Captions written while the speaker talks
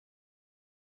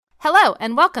Hello,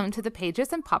 and welcome to the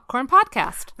Pages and Popcorn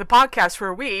Podcast. The podcast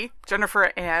where we,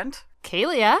 Jennifer and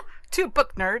Kalia, two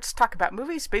book nerds, talk about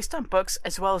movies based on books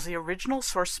as well as the original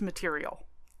source material.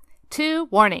 2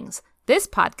 warnings. This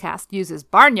podcast uses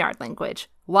barnyard language.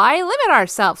 Why limit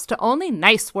ourselves to only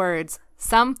nice words?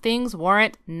 Some things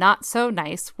warrant not so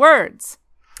nice words.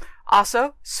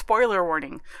 Also, spoiler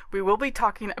warning. We will be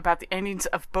talking about the endings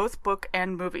of both book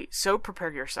and movie, so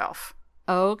prepare yourself.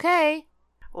 Okay.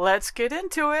 Let's get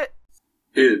into it.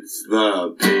 It's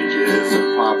the Pages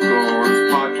of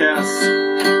Popcorn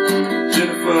podcast.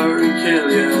 Jennifer and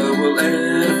Kalia will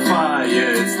edify.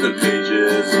 It's the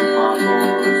Pages of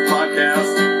Popcorn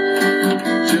podcast.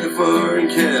 Jennifer and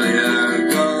Kalia are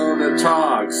gonna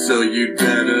talk, so you'd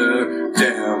better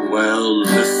damn well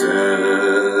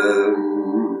listen.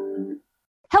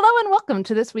 Hello and welcome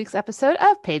to this week's episode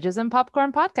of Pages and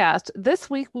Popcorn Podcast. This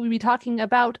week we'll be talking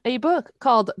about a book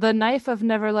called The Knife of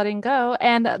Never Letting Go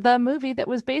and the movie that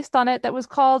was based on it that was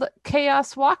called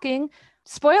Chaos Walking.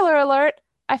 Spoiler alert,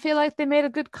 I feel like they made a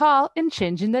good call in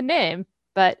changing the name,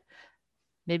 but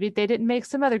maybe they didn't make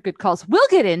some other good calls. We'll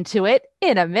get into it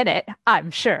in a minute,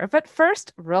 I'm sure. But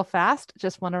first, real fast,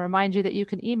 just want to remind you that you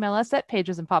can email us at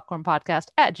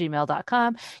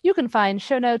pagesandpopcornpodcast@gmail.com. You can find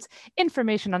show notes,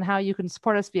 information on how you can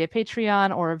support us via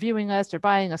Patreon or reviewing us or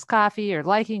buying us coffee or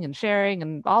liking and sharing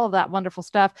and all of that wonderful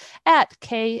stuff at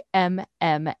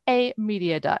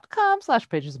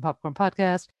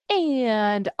kmmamedia.com/pagesandpopcornpodcast.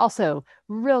 And also,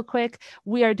 real quick,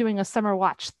 we are doing a summer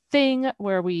watch thing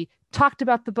where we talked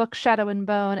about the book Shadow and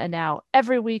Bone, and now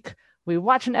every week we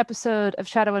watch an episode of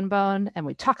Shadow and Bone and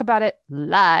we talk about it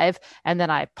live, and then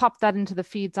I pop that into the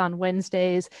feeds on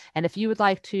Wednesdays. And if you would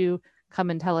like to come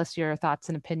and tell us your thoughts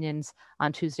and opinions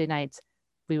on Tuesday nights,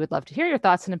 we would love to hear your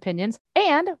thoughts and opinions.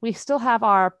 And we still have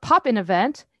our pop-in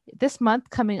event this month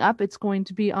coming up. It's going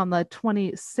to be on the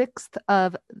 26th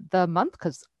of the month,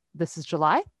 because this is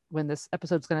July when this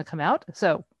episode's going to come out.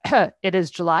 So it is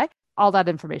July. All that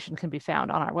information can be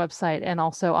found on our website and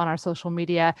also on our social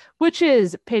media, which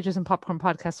is Pages and Popcorn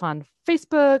Podcast on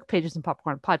Facebook, Pages and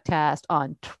Popcorn Podcast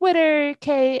on Twitter,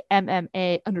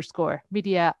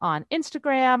 KMMA_media on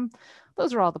Instagram.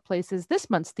 Those are all the places. This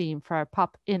month's theme for our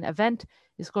pop-in event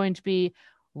is going to be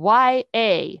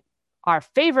YA, our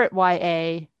favorite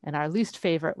YA and our least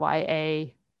favorite YA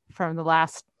from the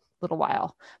last little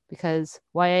while, because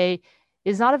YA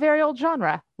is not a very old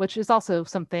genre, which is also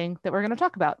something that we're going to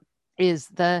talk about. Is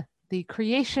the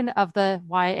creation of the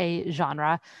YA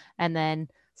genre, and then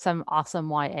some awesome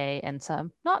YA and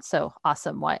some not so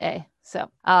awesome YA.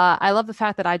 So I love the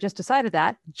fact that I just decided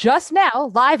that just now,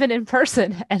 live and in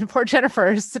person, and poor Jennifer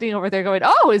is sitting over there going,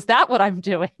 "Oh, is that what I'm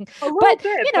doing?" A little but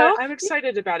bit, you know, but I'm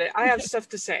excited about it. I have stuff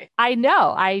to say. I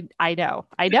know,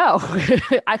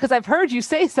 because I've heard you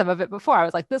say some of it before. I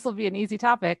was like, "This will be an easy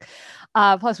topic."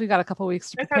 Plus, we got a couple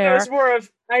weeks to prepare. I thought that was more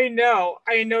of, I know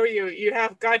you. You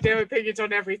have goddamn opinions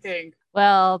on everything.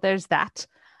 Well, there's that.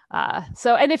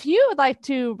 And if you would like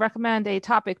to recommend a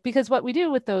topic, because what we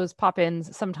do with those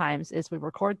pop-ins sometimes is we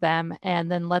record them and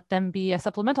then let them be a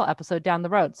supplemental episode down the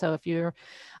road. So if you're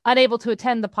unable to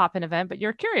attend the pop-in event, but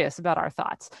you're curious about our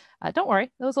thoughts, don't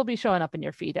worry, those will be showing up in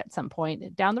your feed at some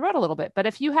point down the road a little bit. But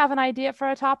if you have an idea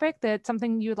for a topic that's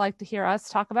something you'd like to hear us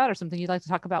talk about or something you'd like to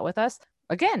talk about with us,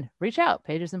 again, reach out,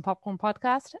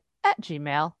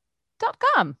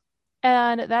 pagesandpopcornpodcast@gmail.com.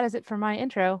 And that is it for my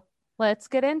intro. Let's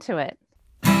get into it.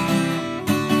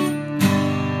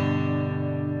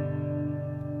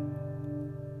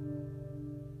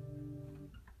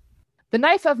 The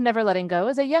Knife of Never Letting Go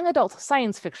is a young adult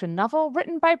science fiction novel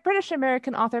written by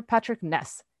British-American author Patrick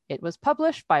Ness. It was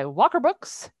published by Walker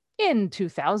Books in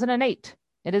 2008.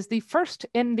 It is the first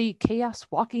in the Chaos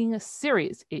Walking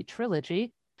series, a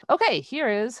trilogy. Okay, here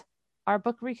is our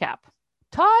book recap.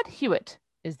 Todd Hewitt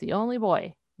is the only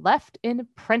boy left in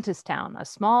Prenticetown, a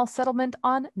small settlement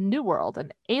on New World,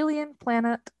 an alien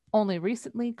planet only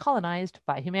recently colonized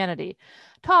by humanity.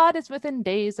 Todd is within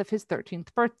days of his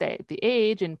 13th birthday, the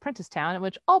age in Prenticetown in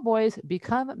which all boys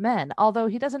become men, although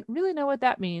he doesn't really know what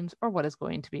that means or what is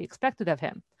going to be expected of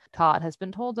him. Todd has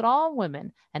been told that all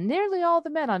women and nearly all the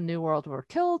men on New World were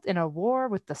killed in a war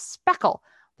with the Speckle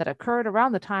that occurred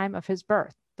around the time of his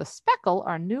birth. The Speckle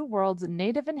are New World's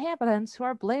native inhabitants who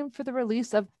are blamed for the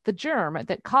release of the germ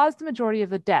that caused the majority of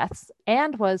the deaths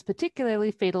and was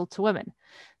particularly fatal to women.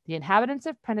 The inhabitants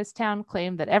of Prenticetown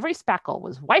claim that every Speckle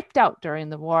was wiped out during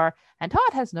the war, and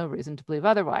Todd has no reason to believe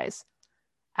otherwise.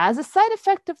 As a side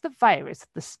effect of the virus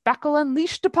the Speckle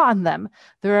unleashed upon them,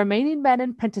 the remaining men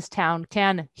in Prenticetown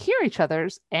can hear each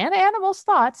other's and animals'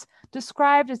 thoughts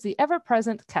described as the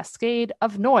ever-present cascade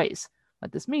of noise.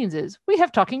 What this means is we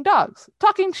have talking dogs,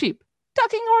 talking sheep,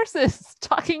 talking horses,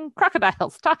 talking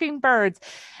crocodiles, talking birds.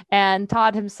 And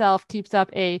Todd himself keeps up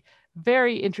a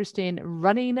very interesting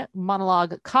running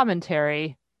monologue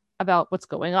commentary about what's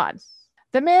going on.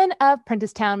 The men of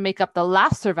Prentisstown make up the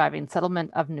last surviving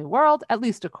settlement of New World, at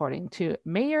least according to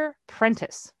Mayor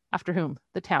Prentice, after whom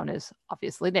the town is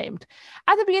obviously named.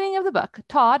 At the beginning of the book,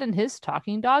 Todd and his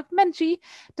talking dog, Menchie,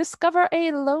 discover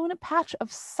a lone patch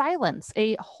of silence,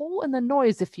 a hole in the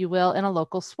noise, if you will, in a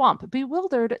local swamp.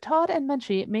 Bewildered, Todd and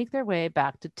Menchie make their way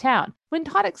back to town. When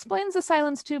Todd explains the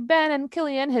silence to Ben and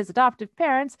Killian, his adoptive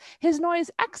parents, his noise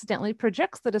accidentally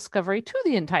projects the discovery to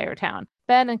the entire town.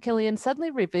 Ben and Killian suddenly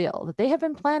reveal that they have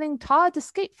been planning Todd's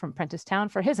escape from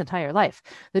Prentisstown for his entire life.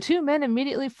 The two men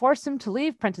immediately force him to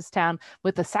leave Prentisstown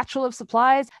with a satchel of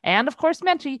supplies and, of course,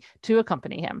 Menchie to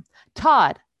accompany him.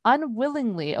 Todd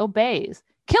unwillingly obeys.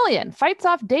 Killian fights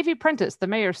off Davy Prentice, the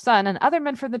mayor's son, and other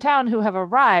men from the town who have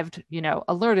arrived,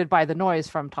 alerted by the noise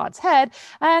from Todd's head,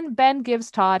 and Ben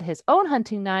gives Todd his own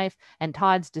hunting knife and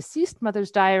Todd's deceased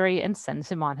mother's diary and sends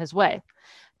him on his way.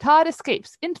 Todd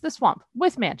escapes into the swamp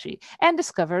with Menchie and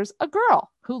discovers a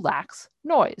girl who lacks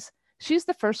noise. She's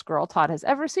the first girl Todd has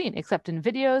ever seen, except in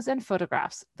videos and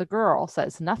photographs. The girl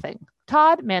says nothing.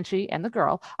 Todd, Menchie, and the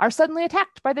girl are suddenly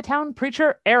attacked by the town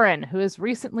preacher Aaron, who has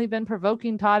recently been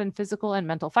provoking Todd in physical and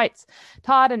mental fights.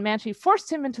 Todd and Menchie force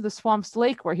him into the swamp's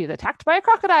lake where he's attacked by a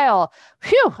crocodile.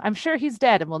 Phew, I'm sure he's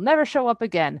dead and will never show up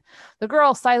again. The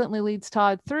girl silently leads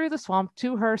Todd through the swamp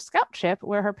to her scout ship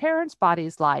where her parents'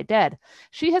 bodies lie dead.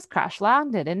 She has crash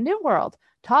landed in New World.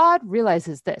 Todd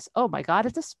realizes this. Oh my God,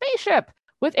 it's a spaceship!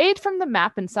 With aid from the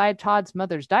map inside Todd's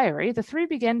mother's diary, the three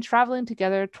begin traveling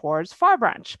together towards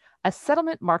Farbranch, a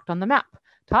settlement marked on the map.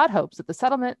 Todd hopes that the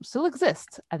settlement still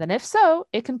exists, and that if so,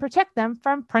 it can protect them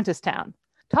from Prentisstown.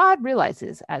 Todd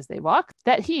realizes as they walk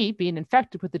that he, being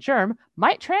infected with the germ,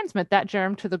 might transmit that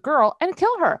germ to the girl and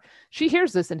kill her. She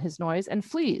hears this in his noise and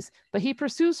flees, but he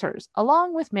pursues hers,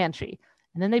 along with Menchie.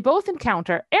 And then they both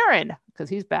encounter Aaron, because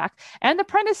he's back, and the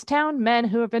Prentisstown men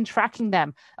who have been tracking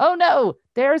them. Oh no,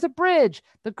 there's a bridge.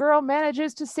 The girl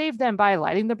manages to save them by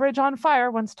lighting the bridge on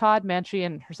fire once Todd, Menchie,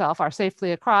 and herself are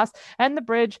safely across, and the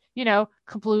bridge,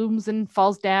 kablooms and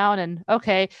falls down, and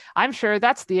okay, I'm sure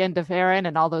that's the end of Aaron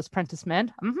and all those Prentice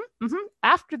men.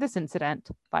 After this incident,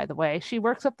 by the way, she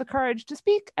works up the courage to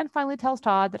speak and finally tells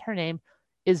Todd that her name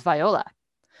is Viola.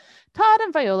 Todd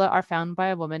and Viola are found by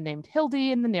a woman named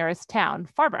Hildy in the nearest town,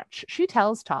 Farbranch. She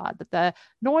tells Todd that the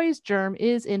noise germ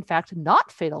is in fact not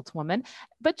fatal to women,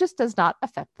 but just does not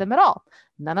affect them at all.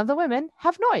 None of the women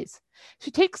have noise.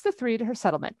 She takes the three to her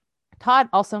settlement. Todd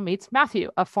also meets Matthew,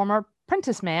 a former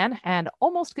Prentice man, and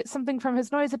almost gets something from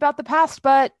his noise about the past,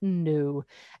 but no.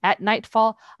 At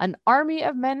nightfall, an army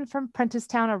of men from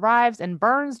Prentisstown arrives and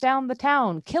burns down the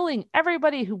town, killing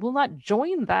everybody who will not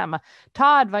join them.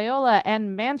 Todd, Viola,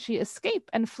 and Menchie escape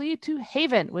and flee to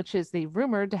Haven, which is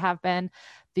rumored to have been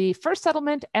the first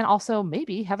settlement and also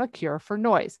maybe have a cure for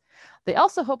noise. They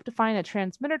also hope to find a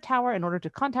transmitter tower in order to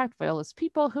contact Viola's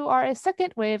people, who are a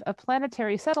second wave of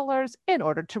planetary settlers, in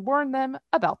order to warn them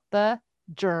about the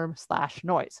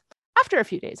germ/noise. After a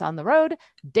few days on the road,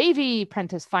 Davy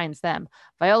Prentice finds them.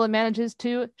 Viola manages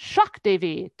to shock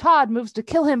Davy. Todd moves to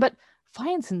kill him, but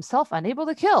finds himself unable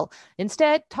to kill.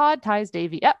 Instead, Todd ties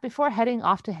Davy up before heading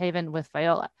off to Haven with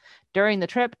Viola. During the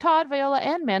trip, Todd, Viola,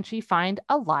 and Menchie find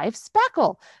a live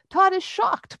spackle. Todd is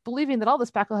shocked, believing that all the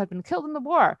spackle had been killed in the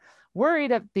war.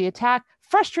 Worried at the attack,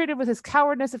 frustrated with his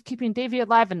cowardness of keeping Davy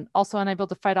alive and also unable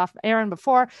to fight off Aaron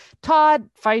before, Todd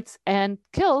fights and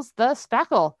kills the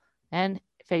spackle and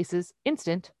faces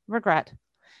instant regret.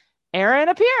 Aaron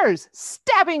appears,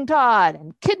 stabbing Todd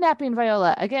and kidnapping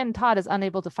Viola. Again, Todd is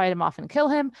unable to fight him off and kill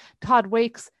him. Todd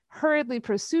wakes, hurriedly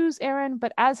pursues Aaron,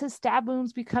 but as his stab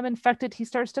wounds become infected, he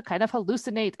starts to kind of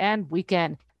hallucinate and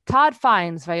weaken. Todd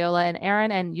finds Viola and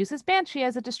Aaron and uses Banshee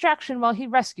as a distraction while he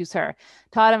rescues her.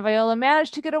 Todd and Viola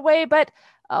manage to get away, but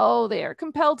they are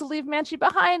compelled to leave Banshee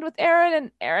behind with Aaron,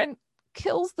 and Aaron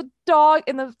kills the dog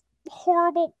in the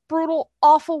horrible, brutal,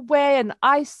 awful way, and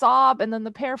I sob, and then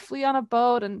the pair flee on a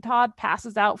boat, and Todd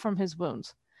passes out from his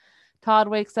wounds. Todd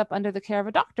wakes up under the care of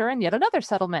a doctor in yet another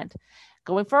settlement.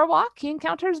 Going for a walk, he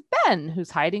encounters Ben,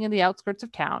 who's hiding in the outskirts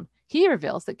of town. He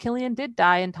reveals that Killian did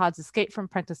die in Todd's escape from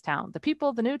Prentisstown. The people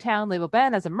of the new town label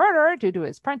Ben as a murderer due to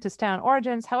his Prentisstown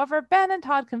origins. However, Ben and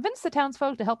Todd convince the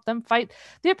townsfolk to help them fight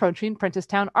the approaching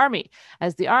Prentisstown army.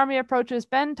 As the army approaches,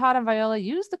 Ben, Todd, and Viola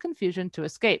use the confusion to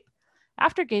escape.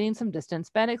 After gaining some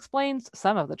distance, Ben explains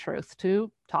some of the truth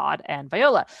to Todd and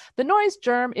Viola. The noise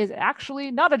germ is actually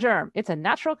not a germ. It's a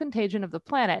natural contagion of the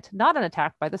planet, not an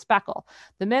attack by the spackle.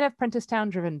 The men of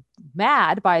Prentisstown, driven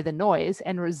mad by the noise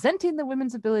and resenting the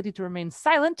women's ability to remain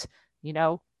silent,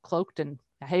 cloaked and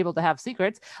able to have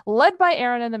secrets, led by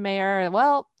Aaron and the mayor.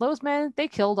 Well, those men, they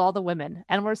killed all the women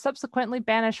and were subsequently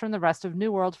banished from the rest of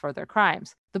New World for their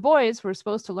crimes. The boys were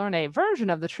supposed to learn a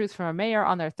version of the truth from a mayor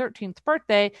on their 13th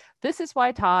birthday. This is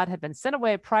why Todd had been sent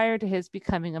away prior to his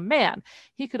becoming a man.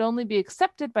 He could only be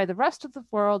accepted by the rest of the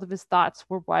world if his thoughts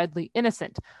were widely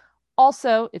innocent.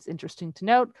 Also, it's interesting to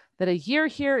note that a year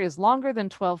here is longer than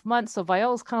 12 months. So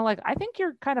Viola's kind of like, I think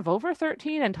you're kind of over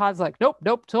 13. And Todd's like, nope,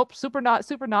 super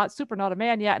not a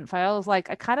man yet. And Viola's like,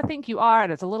 I kind of think you are.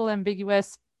 And it's a little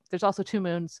ambiguous. There's also 2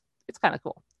 moons. It's kind of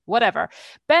cool. Whatever.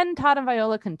 Ben, Todd, and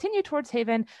Viola continue towards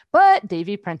Haven, but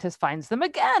Davy Prentiss finds them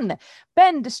again.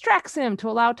 Ben distracts him to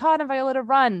allow Todd and Viola to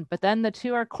run, but then the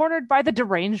two are cornered by the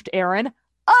deranged Aaron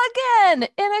again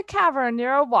in a cavern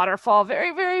near a waterfall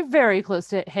very, very, very close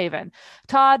to Haven.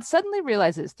 Todd suddenly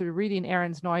realizes through reading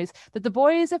Aaron's noise that the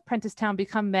boys of Prentisstown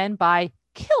become men by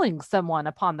killing someone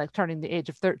upon turning the age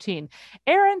of 13.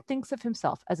 Aaron thinks of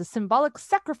himself as a symbolic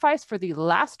sacrifice for the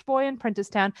last boy in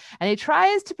Prentisstown, and he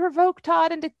tries to provoke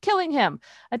Todd into killing him.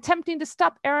 Attempting to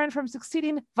stop Aaron from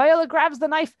succeeding, Viola grabs the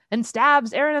knife and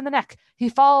stabs Aaron in the neck. He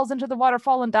falls into the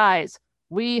waterfall and dies.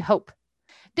 We hope.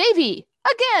 Davy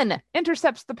again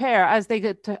intercepts the pair as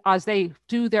they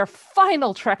do their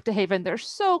final trek to Haven. They're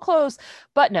so close,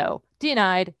 but no,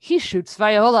 denied. He shoots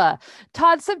Viola.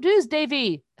 Todd subdues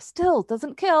Davy, still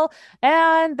doesn't kill,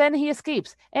 and then he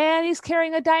escapes, and he's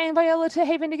carrying a dying Viola to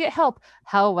Haven to get help.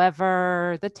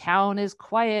 However, the town is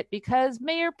quiet because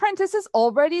Mayor Prentiss is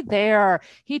already there.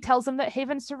 He tells them that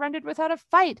Haven surrendered without a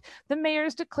fight. The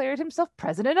mayor's declared himself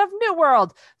president of New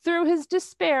World. Through his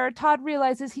despair, Todd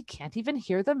realizes he can't even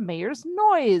hear the mayor's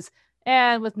noise.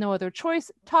 And with no other choice,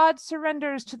 Todd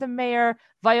surrenders to the mayor,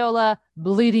 Viola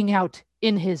bleeding out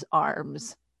in his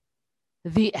arms.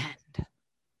 The end.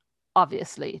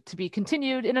 Obviously, to be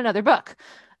continued in another book.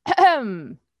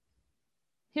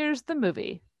 Here's the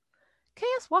movie.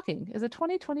 Chaos Walking is a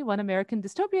 2021 American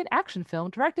dystopian action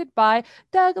film directed by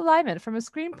Doug Liman from a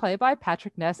screenplay by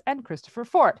Patrick Ness and Christopher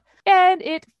Ford. And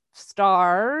it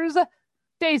stars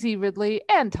Daisy Ridley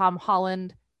and Tom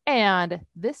Holland. And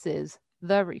this is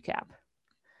the recap.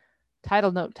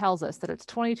 Title note tells us that it's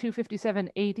 2257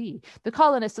 AD. The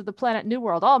colonists of the planet New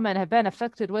World, all men, have been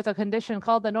afflicted with a condition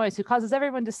called the noise, who causes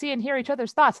everyone to see and hear each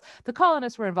other's thoughts. The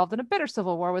colonists were involved in a bitter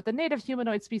civil war with the native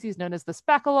humanoid species known as the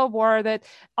Spackula War that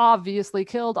obviously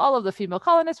killed all of the female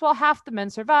colonists while half the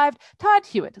men survived. Todd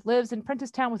Hewitt lives in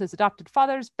Prentisstown with his adopted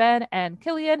fathers, Ben and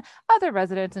Killian. Other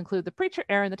residents include the preacher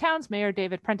Aaron, the town's mayor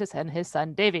David Prentiss, and his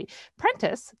son Davy.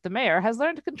 Prentiss, the mayor, has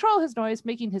learned to control his noise,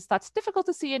 making his thoughts difficult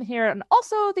to see and hear, and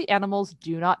also the animals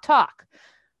do not talk.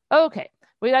 Okay,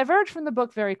 we diverge from the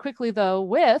book very quickly, though,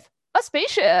 with a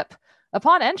spaceship.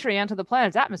 Upon entry into the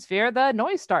planet's atmosphere, the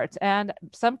noise starts, and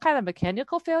some kind of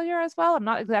mechanical failure as well. I'm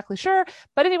not exactly sure.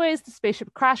 But anyways, the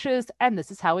spaceship crashes, and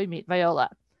this is how we meet Viola.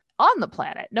 On the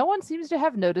planet, no one seems to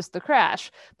have noticed the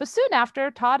crash. But soon after,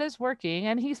 Todd is working,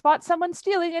 and he spots someone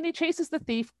stealing, and he chases the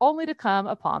thief, only to come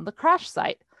upon the crash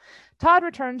site. Todd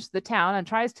returns to the town and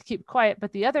tries to keep quiet,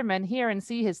 but the other men hear and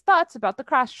see his thoughts about the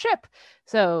crashed ship.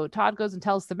 So Todd goes and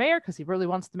tells the mayor because he really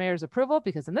wants the mayor's approval,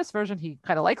 because in this version, he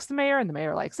kind of likes the mayor and the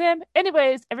mayor likes him.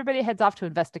 Anyways, everybody heads off to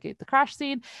investigate the crash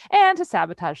scene and to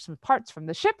sabotage some parts from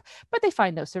the ship, but they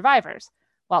find no survivors.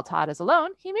 While Todd is alone,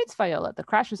 he meets Viola, the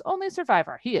crash's only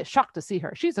survivor. He is shocked to see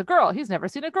her. She's a girl. He's never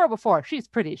seen a girl before. She's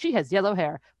pretty. She has yellow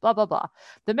hair. Blah, blah, blah.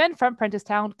 The men from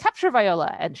Prentisstown capture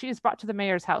Viola, and she is brought to the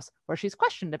mayor's house, where she's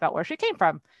questioned about where she came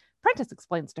from. Prentiss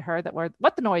explains to her that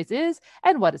what the noise is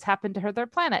and what has happened to their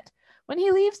planet. When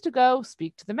he leaves to go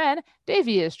speak to the men,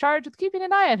 Davy is charged with keeping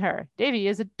an eye on her. Davy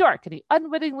is a dork, and he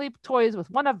unwittingly toys with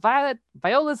one of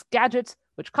Viola's gadgets,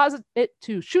 which causes it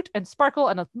to shoot and sparkle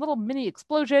in a little mini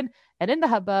explosion, and in the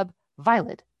hubbub,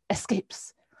 Violet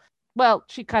escapes. Well,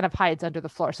 she kind of hides under the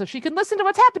floor so she can listen to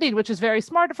what's happening, which is very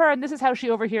smart of her, and this is how she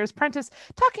overhears Prentiss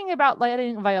talking about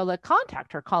letting Viola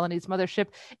contact her colony's mothership,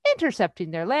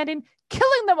 intercepting their landing,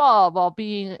 killing them all while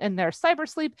being in their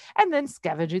cybersleep, and then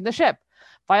scavenging the ship.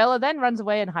 Viola then runs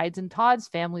away and hides in Todd's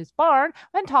family's barn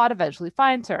when Todd eventually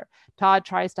finds her. Todd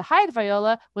tries to hide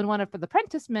Viola when one of the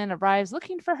Prentiss men arrives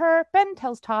looking for her. Ben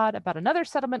tells Todd about another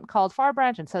settlement called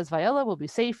Farbranch and says Viola will be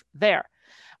safe there.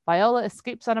 Viola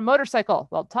escapes on a motorcycle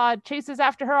while Todd chases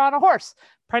after her on a horse.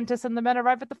 Prentiss and the men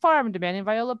arrive at the farm demanding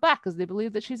Viola back as they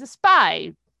believe that she's a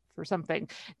spy for something.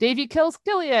 Davy kills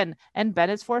Killian, and Ben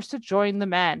is forced to join the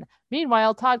men.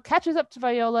 Meanwhile, Todd catches up to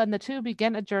Viola and the two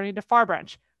begin a journey to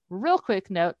Farbranch. Real quick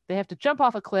note, they have to jump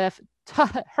off a cliff.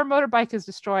 Her motorbike is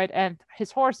destroyed and his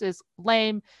horse is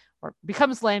lame. or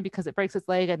becomes lame because it breaks its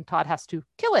leg, and Todd has to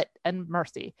kill it and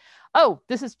mercy. Oh,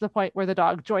 this is the point where the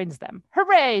dog joins them.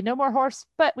 Hooray, no more horse,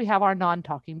 but we have our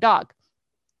non-talking dog.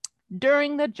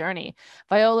 During the journey,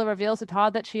 Viola reveals to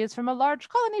Todd that she is from a large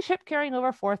colony ship carrying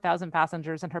over 4,000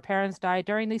 passengers, and her parents died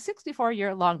during the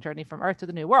 64-year-long journey from Earth to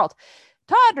the New World.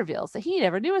 Todd reveals that he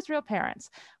never knew his real parents.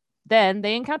 Then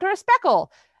they encounter a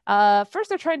speckle. First,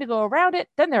 they're trying to go around it,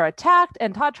 then they're attacked,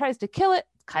 and Todd tries to kill it,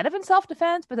 kind of in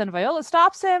self-defense, but then Viola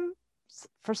stops him.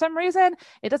 For some reason,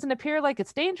 it doesn't appear like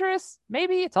it's dangerous.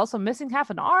 Maybe it's also missing half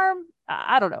an arm.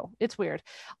 I don't know. It's weird.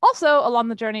 Also, along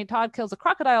the journey, Todd kills a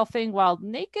crocodile thing while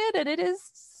naked, and it is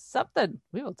something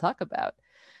we will talk about.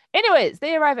 Anyways,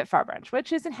 they arrive at Farbranch,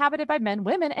 which is inhabited by men,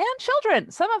 women, and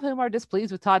children, some of whom are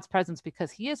displeased with Todd's presence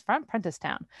because he is from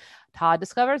Prentisstown. Todd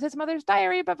discovers his mother's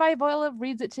diary, but Viola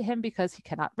reads it to him because he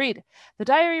cannot read. The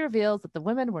diary reveals that the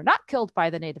women were not killed by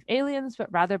the native aliens,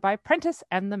 but rather by Prentis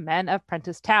and the men of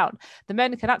Prentisstown. The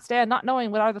men cannot stand not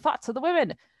knowing what are the thoughts of the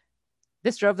women.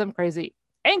 This drove them crazy.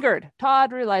 Angered,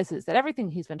 Todd realizes that everything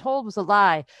he's been told was a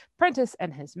lie. Prentis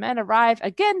and his men arrive,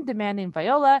 again demanding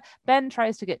Viola. Ben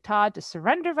tries to get Todd to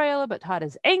surrender Viola, but Todd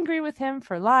is angry with him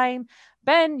for lying.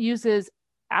 Ben uses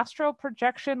astral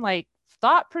projection, like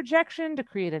thought projection, to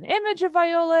create an image of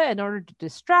Viola in order to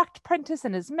distract Prentis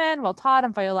and his men while Todd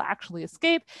and Viola actually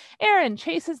escape. Aaron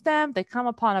chases them. They come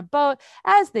upon a boat.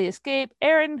 As they escape,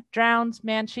 Aaron drowns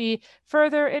Manchi,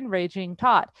 further enraging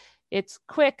Todd. It's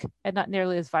quick and not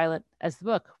nearly as violent as the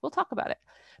book. We'll talk about it.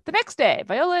 The next day,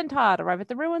 Viola and Todd arrive at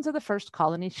the ruins of the first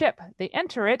colony ship. They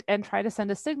enter it and try to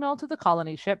send a signal to the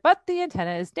colony ship, but the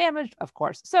antenna is damaged, of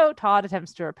course. So Todd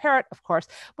attempts to repair it, of course.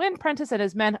 When Prentis and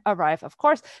his men arrive, of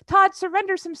course, Todd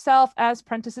surrenders himself as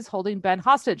Prentis is holding Ben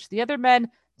hostage. The other men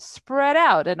spread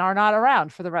out and are not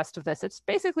around for the rest of this. It's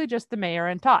basically just the mayor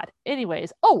and Todd.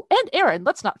 Anyways, oh, and Aaron.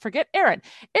 Let's not forget Aaron.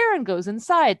 Aaron goes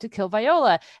inside to kill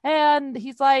Viola, and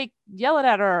he's like yelling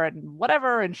at her and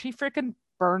whatever, and she freaking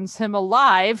burns him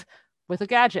alive with a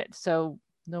gadget. So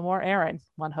no more Aaron,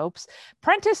 one hopes.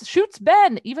 Prentis shoots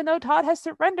Ben, even though Todd has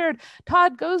surrendered.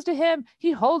 Todd goes to him.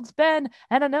 He holds Ben,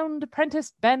 and unknown to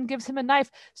Prentis, Ben gives him a knife.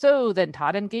 So then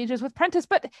Todd engages with Prentis,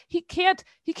 but he can't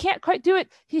quite do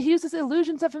it. He uses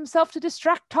illusions of himself to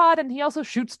distract Todd, and he also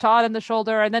shoots Todd in the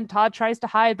shoulder, and then Todd tries to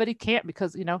hide, but he can't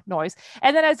because, noise.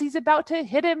 And then as he's about to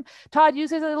hit him, Todd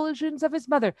uses illusions of his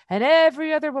mother and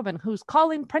every other woman who's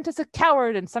calling Prentis a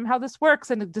coward, and somehow this works,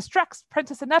 and it distracts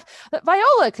Prentis enough that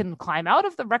Viola can climb out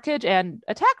of the wreckage and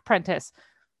attack Prentis,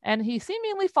 and he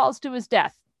seemingly falls to his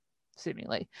death.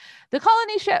 Seemingly. The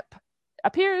colony ship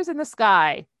appears in the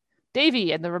sky.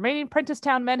 Davy and the remaining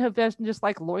Prentisstown men who've been just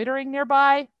like loitering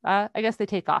nearby, I guess they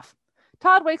take off.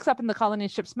 Todd wakes up in the colony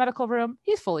ship's medical room.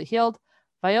 He's fully healed.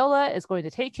 Viola is going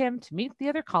to take him to meet the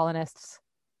other colonists.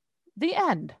 The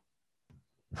end.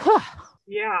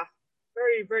 Yeah.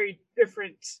 Very, very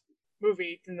different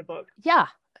movie than the book. Yeah.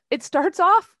 It starts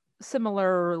off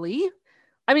similarly.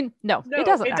 I mean, no, it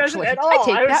doesn't actually. At all. I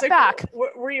take that back.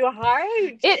 Were you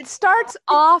high? It starts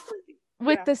off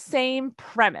with the same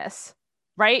premise,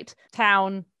 right?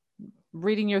 Town,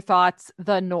 reading your thoughts,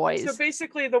 the noise. So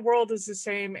basically the world is the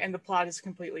same and the plot is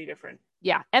completely different.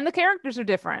 Yeah, and the characters are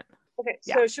different. Okay,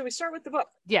 so should we start with the book?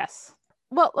 Yes.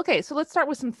 Well, okay, so let's start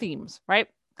with some themes, right?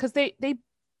 Because they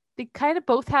kind of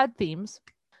both had themes.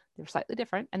 They were slightly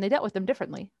different, and they dealt with them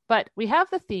differently. But we have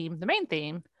the main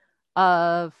theme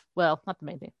of, well, not the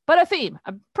main theme, but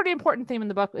a pretty important theme in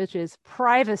the book, which is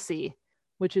privacy,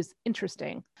 which is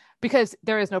interesting because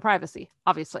there is no privacy,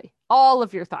 obviously. All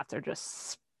of your thoughts are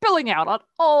just spilling out at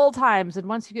all times. And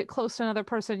once you get close to another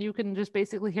person, you can just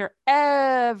basically hear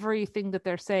everything that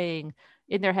they're saying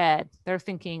in their head, their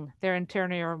thinking, their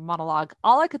interior monologue.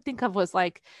 All I could think of was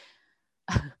like,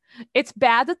 it's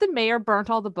bad that the mayor burnt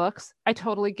all the books. I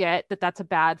totally get that that's a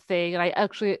bad thing. And I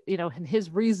actually, and his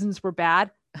reasons were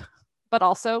bad. But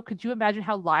also, could you imagine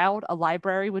how loud a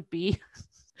library would be?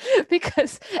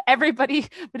 Because everybody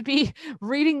would be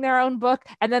reading their own book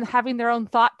and then having their own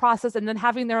thought process and then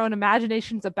having their own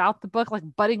imaginations about the book, like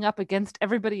butting up against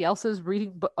everybody else's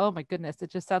reading. Oh my goodness,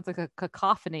 it just sounds like a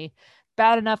cacophony.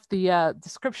 Bad enough the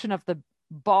description of the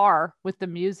bar with the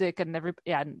music and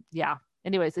yeah.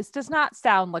 Anyways, this does not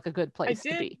sound like a good place to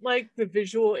be. I did like the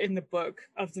visual in the book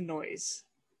of the noise.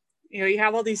 You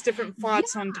have all these different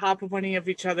fonts on top of one of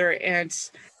each other, and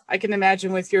I can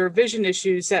imagine with your vision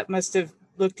issues that must have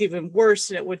looked even worse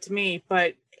than it would to me,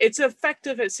 but it's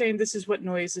effective at saying this is what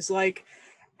noise is like.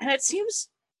 And it seems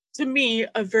to me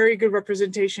a very good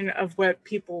representation of what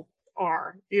people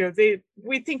are.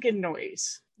 We think in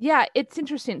noise. Yeah, it's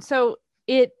interesting. So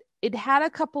it had a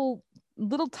couple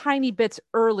little tiny bits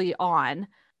early on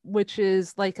which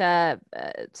is like a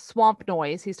swamp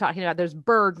noise. He's talking about there's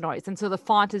bird noise. And so the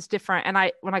font is different.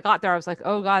 And when I got there, I was like,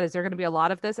 oh God, is there going to be a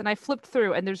lot of this? And I flipped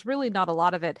through and there's really not a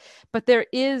lot of it, but there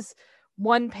is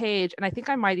one page. And I think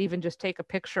I might even just take a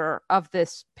picture of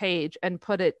this page and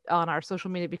put it on our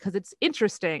social media because it's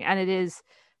interesting and it is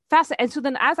fascinating. And so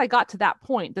then as I got to that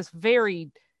point, this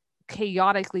very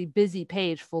chaotically busy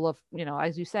page full of,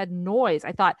 as you said, noise,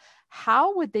 I thought,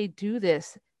 how would they do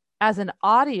this as an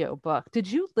audio book? Did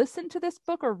you listen to this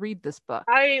book or read this book?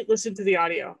 I listened to the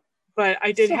audio, but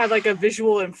I did have like a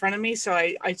visual in front of me. So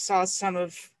I saw some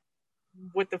of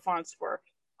what the fonts were.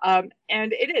 And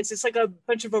it's like a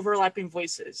bunch of overlapping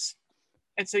voices.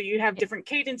 And so you have different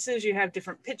cadences, you have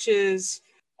different pitches,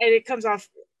 and it comes off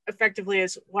effectively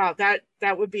as, wow,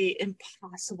 that would be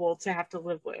impossible to have to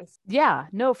live with. Yeah,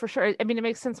 no, for sure. I mean, it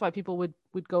makes sense why people would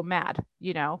go mad,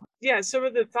 Yeah, some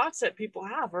of the thoughts that people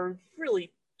have are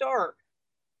really dark.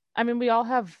 I mean, we all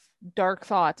have dark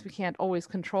thoughts. We can't always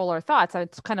control our thoughts.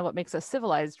 It's kind of what makes us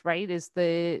civilized, right? Is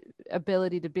the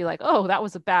ability to be like, oh, that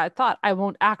was a bad thought, I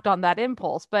won't act on that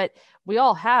impulse. But we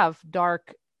all have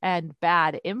dark and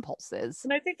bad impulses.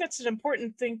 And I think that's an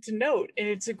important thing to note. And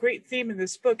it's a great theme in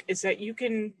this book is that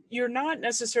you're not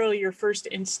necessarily your first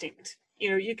instinct.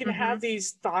 You can have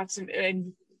these thoughts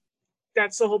and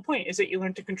that's the whole point, is that you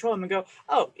learn to control them and go,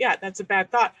 oh yeah, that's a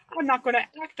bad thought, I'm not going to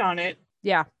act on it.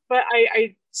 Yeah. But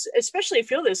I especially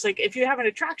feel this, like if you have an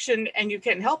attraction and you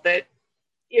can't help it,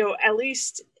 at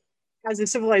least as a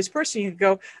civilized person, you can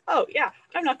go, oh yeah,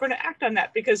 I'm not going to act on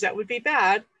that because that would be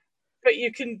bad. But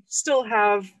you can still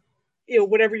have,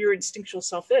 whatever your instinctual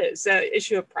self is. That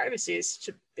issue of privacy is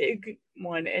such a big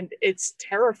one, and it's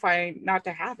terrifying not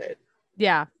to have it.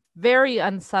 Yeah, very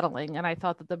unsettling. And I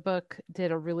thought that the book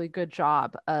did a really good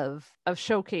job of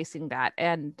showcasing that,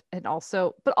 and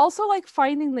also like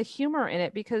finding the humor in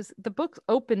it, because the book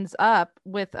opens up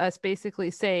with us basically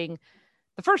saying,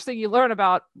 the first thing you learn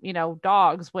about,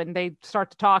 dogs when they start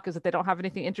to talk is that they don't have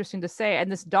anything interesting to say. And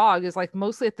this dog is like,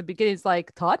 mostly at the beginning, it's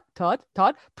like, Todd,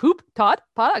 poop, Todd,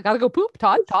 I gotta go poop,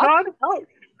 Todd. Oh.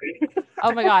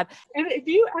 Oh my God. And if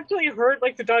you actually heard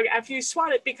like the dog after you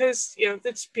swat it, because,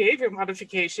 it's behavior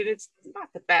modification, it's not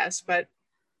the best, but,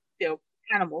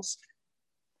 animals.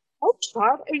 Oh,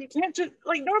 Todd, you can't just,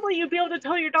 like, normally you'd be able to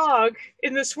tell your dog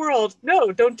in this world,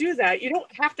 no, don't do that. You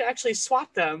don't have to actually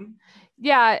swat them.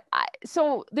 Yeah.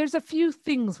 So there's a few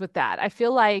things with that. I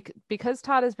feel like because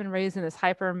Todd has been raised in this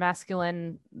hyper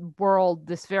masculine world,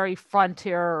 this very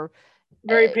frontier,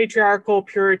 very patriarchal,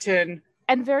 Puritan,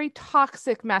 and very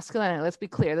toxic masculinity. Let's be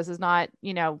clear. This is not,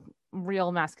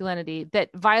 real masculinity, that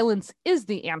violence is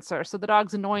the answer. So the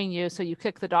dog's annoying you, so you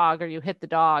kick the dog or you hit the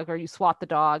dog or you swat the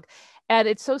dog. And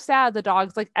it's so sad. The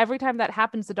dog's like, every time that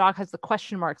happens, the dog has the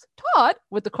question marks, Todd,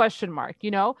 with the question mark,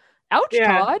 ouch,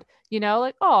 yeah. Todd,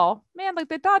 like, oh man, like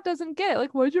the dog doesn't get it.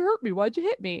 Like, why'd you hurt me? Why'd you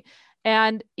hit me?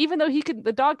 And even though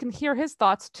the dog can hear his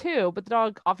thoughts too, but the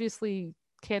dog obviously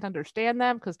can't understand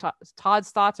them because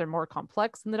Todd's thoughts are more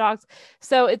complex than the dog's.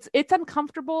 So it's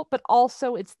uncomfortable, but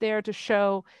also it's there to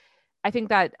show, I think,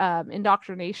 that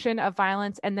indoctrination of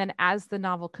violence. And then as the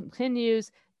novel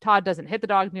continues, Todd doesn't hit the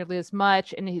dog nearly as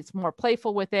much, and he's more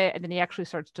playful with it. And then he actually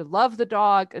starts to love the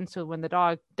dog. And so when the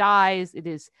dog dies, it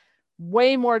is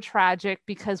way more tragic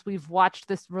because we've watched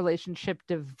this relationship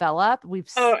develop.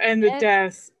 And the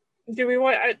death. Do we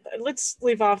want? Let's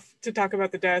leave off to talk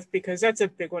about the death, because that's a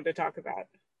big one to talk about.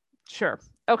 Sure.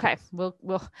 Okay. We'll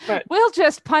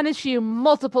just punish you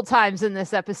multiple times in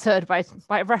this episode by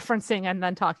referencing and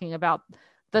then talking about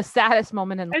the saddest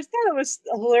moment in life. I just thought it was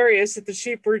hilarious that the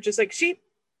sheep were just like sheep.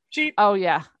 Oh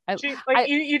yeah.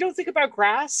 You don't think about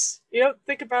grass. You don't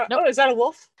think about, nope. Oh, is that a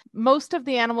wolf? Most of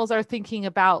the animals are thinking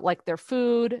about like their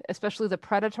food, especially the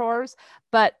predators,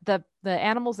 but the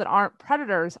animals that aren't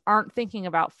predators aren't thinking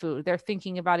about food. They're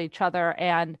thinking about each other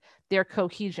and their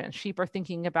cohesion. Sheep are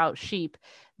thinking about sheep.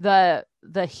 The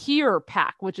Here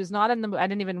pack, which is not in the, I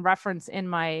didn't even reference in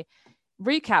my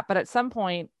recap, but at some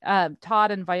point,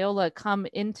 Todd and Viola come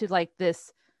into like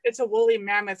this. It's a woolly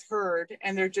mammoth herd,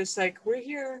 and they're just like, we're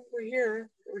here.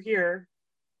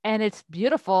 And it's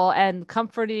beautiful and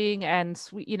comforting and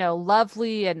sweet,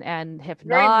 lovely and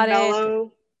hypnotic. Very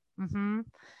mellow. Mm-hmm.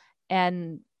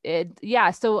 And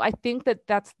so I think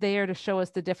that's there to show us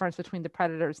the difference between the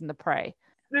predators and the prey.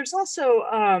 There's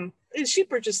also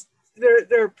sheep are just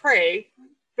they're prey,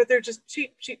 but they're just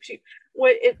sheep.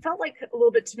 What it felt like a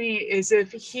little bit to me is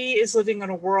if he is living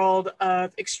in a world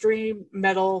of extreme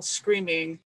metal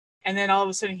screaming, and then all of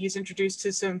a sudden he's introduced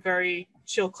to some very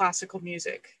chill classical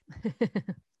music.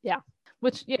 Yeah,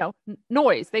 which,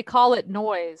 noise. They call it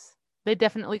noise. They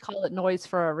definitely call it noise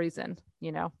for a reason,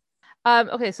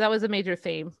 Okay, so that was a major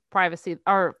theme, privacy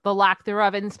or the lack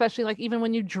thereof. And especially like even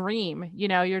when you dream,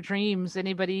 your dreams,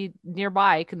 anybody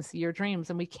nearby can see your dreams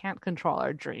and we can't control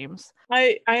our dreams.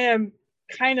 I am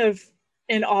kind of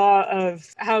in awe of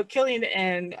how Killian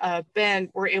and Ben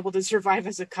were able to survive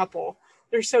as a couple.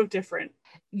 They're so different.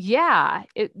 Yeah,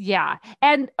 yeah.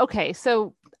 And okay,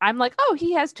 so I'm like, oh,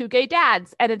 he has two gay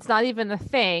dads, and it's not even a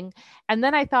thing. And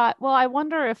then I thought, well, I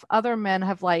wonder if other men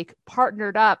have like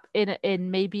partnered up in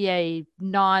maybe a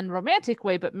non-romantic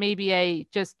way, but maybe a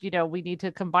just, we need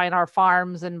to combine our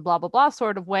farms and blah blah blah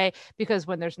sort of way, because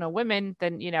when there's no women,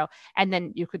 then and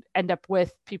then you could end up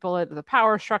with people in the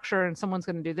power structure and someone's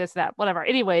going to do this, that, whatever.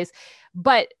 Anyways,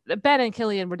 but Ben and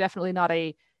Killian were definitely not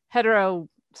a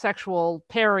heterosexual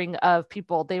pairing of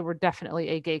people. They were definitely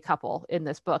a gay couple in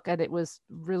this book, and it was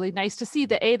really nice to see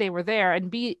that A, they were there,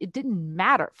 and B, it didn't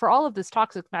matter for all of this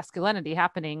toxic masculinity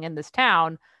happening in this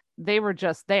town. They were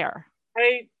just there.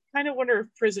 I kind of wonder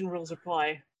if prison rules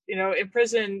apply. In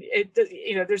prison,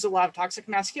 there's a lot of toxic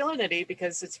masculinity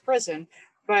because it's prison,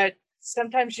 but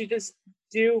sometimes you just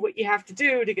do what you have to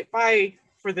do to get by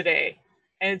for the day,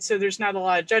 and so there's not a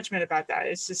lot of judgment about that.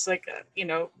 It's just like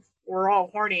we're all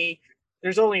horny,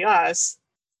 there's only us,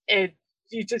 and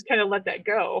you just kind of let that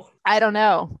go. I don't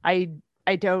know. I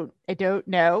don't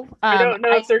know. I don't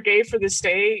know if they're gay for the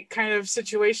stay kind of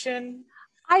situation.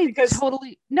 I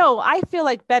feel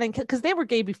like Ben and because they were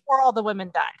gay before all the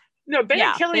women died. No, Ben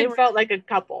and Killian felt like a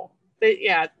couple.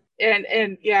 They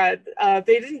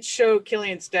didn't show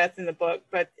Killian's death in the book,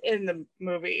 but in the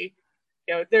movie,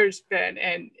 there's Ben,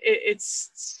 and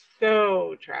it's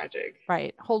so tragic.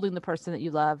 Right. Holding the person that you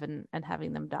love and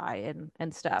having them die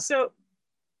and stuff. So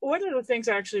one of the things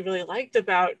I actually really liked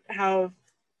about how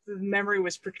the memory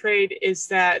was portrayed is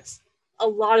that a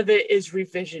lot of it is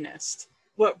revisionist.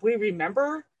 What we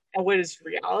remember and what is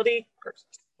reality are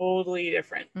totally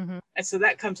different. Mm-hmm. And so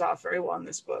that comes off very well in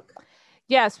this book.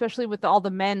 Yeah, especially with all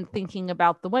the men thinking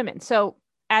about the women. So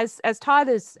as Todd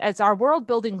as our world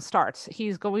building starts,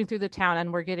 he's going through the town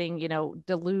and we're getting,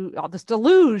 all this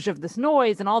deluge of this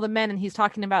noise and all the men. And he's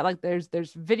talking about like, there's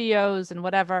videos and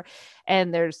whatever.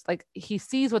 And there's like, he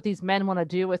sees what these men want to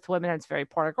do with women. And it's very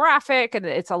pornographic and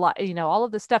it's a lot, all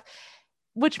of this stuff,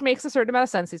 which makes a certain amount of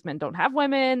sense. These men don't have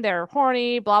women. They're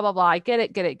horny, blah, blah, blah. I get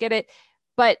it.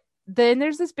 But then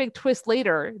there's this big twist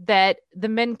later that the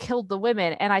men killed the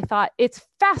women. And I thought it's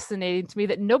fascinating to me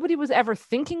that nobody was ever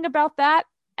thinking about that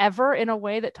ever in a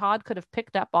way that Todd could have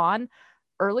picked up on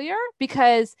earlier,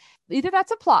 because either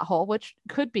that's a plot hole, which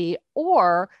could be,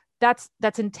 or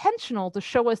that's intentional to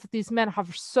show us that these men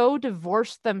have so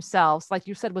divorced themselves, like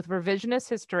you said, with revisionist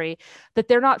history, that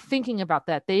they're not thinking about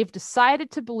that. They've decided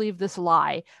to believe this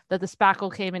lie that the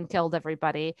spackle came and killed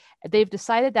everybody. They've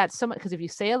decided that so much, because if you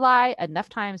say a lie enough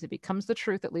times, it becomes the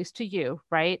truth, at least to you,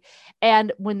 right?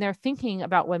 And when they're thinking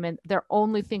about women, they're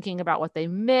only thinking about what they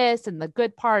miss and the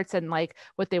good parts and like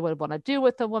what they would want to do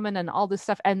with the woman and all this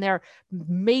stuff. And they're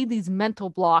made these mental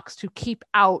blocks to keep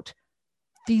out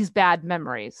these bad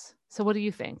memories. So what do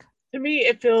you think? To me,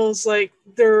 it feels like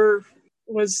there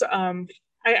was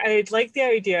I like the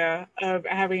idea of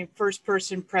having first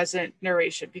person present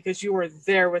narration because you were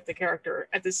there with the character.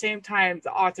 At the same time,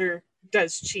 the author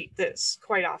does cheat this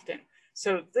quite often.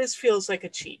 So this feels like a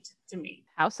cheat to me.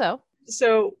 How so?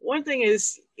 So one thing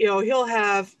is, he'll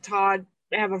have Todd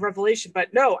have a revelation,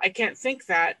 but no, I can't think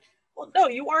that. Well, no,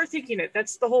 you are thinking it.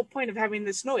 That's the whole point of having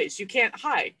this noise. You can't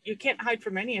hide. You can't hide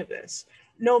from any of this.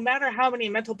 No matter how many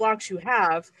mental blocks you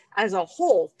have as a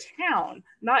whole town,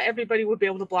 not everybody would be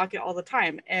able to block it all the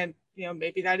time. And,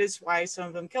 maybe that is why some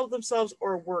of them killed themselves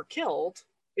or were killed,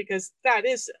 because that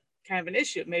is kind of an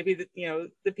issue. Maybe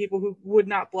the people who would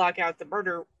not block out the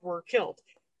murder were killed.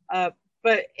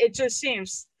 But it just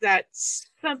seems that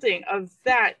something of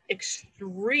that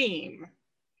extreme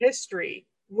history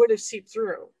would have seeped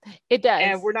through. It does.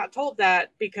 And we're not told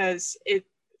that because it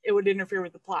would interfere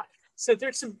with the plot. So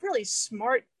there's some really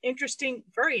smart, interesting,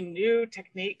 very new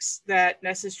techniques that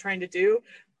Ness is trying to do,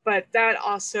 but that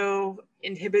also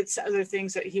inhibits other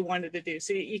things that he wanted to do.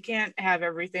 So you can't have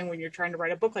everything when you're trying to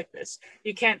write a book like this.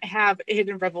 You can't have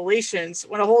hidden revelations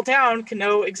when a whole town can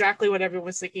know exactly what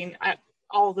everyone's thinking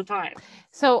all the time.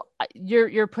 So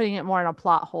you're putting it more in a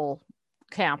plot hole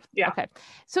camp. Yeah. Okay.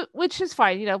 So, which is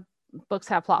fine. Books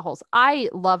have plot holes. I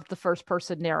loved the first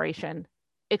person narration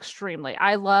extremely.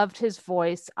 I loved his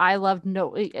voice.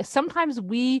 Sometimes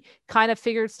we kind of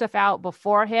figured stuff out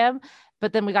before him,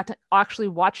 but then we got to actually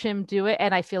watch him do it.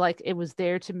 And I feel like it was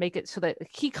there to make it so that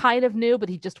he kind of knew, but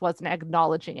he just wasn't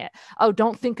acknowledging it. Oh,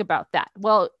 don't think about that.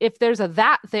 Well, if there's a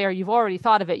that there, you've already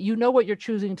thought of it. You know what you're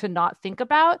choosing to not think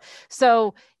about.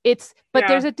 So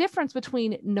there's a difference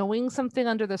between knowing something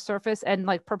under the surface and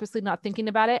like purposely not thinking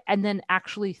about it, and then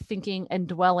actually thinking and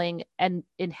dwelling and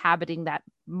inhabiting that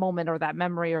moment or that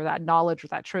memory or that knowledge or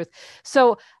that truth.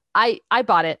 So I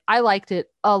bought it. I liked it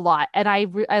a lot. And I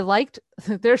liked,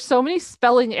 there's so many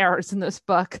spelling errors in this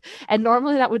book. And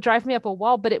normally that would drive me up a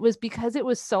wall, but it was because it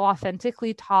was so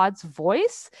authentically Todd's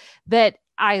voice that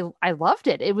I loved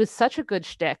it. It was such a good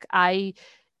shtick.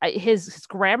 His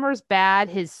grammar's bad.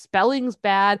 His spelling's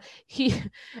bad. He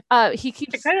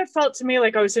keeps. It kind of felt to me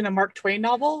like I was in a Mark Twain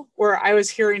novel where I was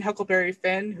hearing Huckleberry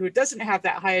Finn, who doesn't have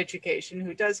that high education,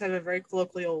 who does have a very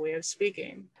colloquial way of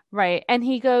speaking. Right. And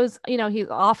he goes, he's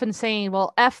often saying,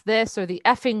 well, F this or the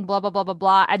effing blah, blah, blah, blah,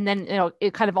 blah. And then,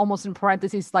 it kind of almost in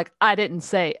parentheses, like, I didn't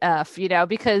say F,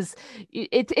 because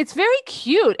it's very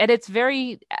cute and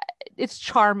it's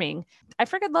charming. I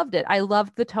freaking loved it. I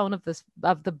loved the tone of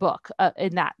the book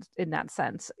in that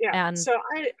sense. Yeah. And so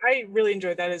I really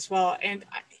enjoyed that as well. And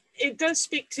it does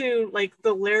speak to like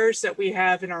the layers that we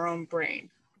have in our own brain.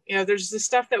 There's the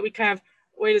stuff that we kind of,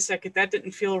 wait a second, that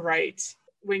didn't feel right,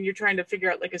 when you're trying to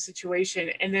figure out like a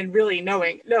situation, and then really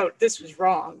knowing, no, this was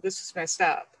wrong. This was messed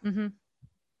up. Mm-hmm.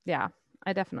 Yeah,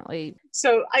 I definitely.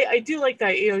 So I do like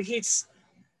that.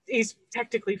 He's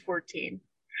technically 14.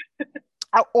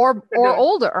 or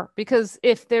older, because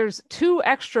if there's 2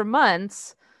 extra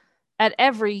months at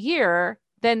every year,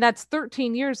 then that's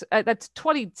 13 years. That's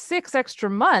 26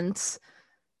 extra months.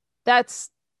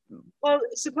 That's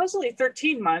supposedly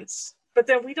 13 months. But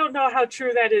then we don't know how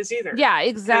true that is either. Yeah,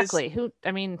 exactly.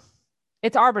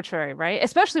 It's arbitrary, right?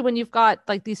 Especially when you've got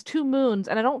like these 2 moons,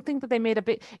 and I don't think that they made a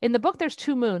big in the book. There's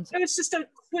 2 moons. It was just a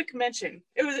quick mention.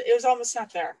 It was almost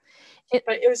not there, but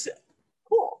it was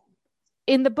cool.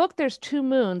 In the book, there's 2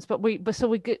 moons, but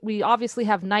we obviously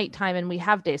have nighttime and we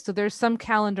have days. So there's some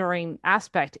calendaring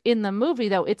aspect. In the movie,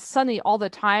 though, it's sunny all the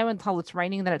time until it's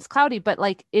raining, then it's cloudy. But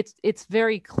like it's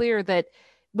very clear that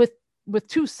with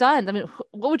 2 suns, I mean,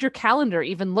 what would your calendar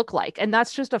even look like? And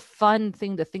that's just a fun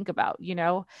thing to think about,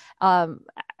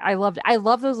 I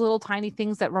love those little tiny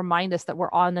things that remind us that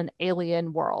we're on an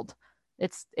alien world.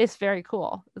 It's very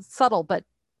cool. It's subtle, but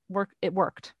it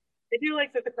worked. I do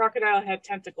like that the crocodile had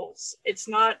tentacles. It's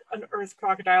not an Earth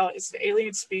crocodile. It's an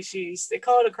alien species. They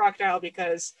call it a crocodile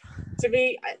because, to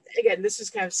me, again, this is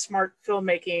kind of smart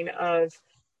filmmaking of,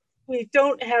 we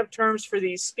don't have terms for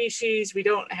these species. We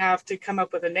don't have to come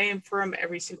up with a name for them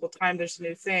every single time there's a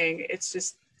new thing. It's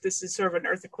just, this is sort of an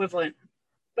Earth equivalent,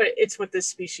 but it's what this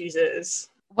species is.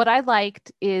 What I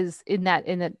liked is in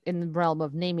the realm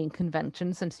of naming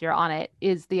convention, since you're on it,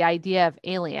 is the idea of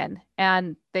alien.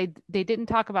 And they didn't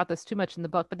talk about this too much in the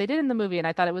book, but they did in the movie. And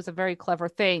I thought it was a very clever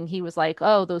thing. He was like,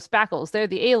 oh, those spackles, they're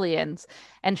the aliens.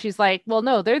 And she's like, well,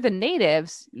 no, they're the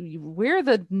natives. We're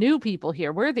the new people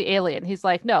here. We're the alien. He's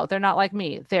like, no, they're not like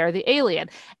me. They're the alien.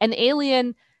 And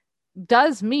alien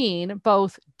does mean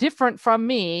both different from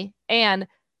me and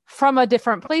from a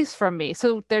different place from me.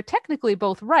 So they're technically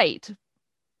both right.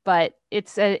 But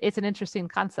it's an interesting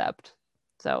concept.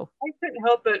 So I couldn't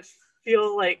help but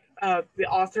feel like the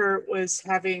author was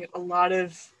having a lot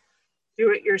of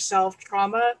do-it-yourself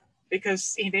trauma,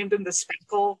 because he named him the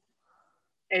Spackle,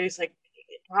 and he's like,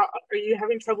 are you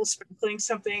having trouble spackling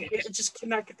something? I just could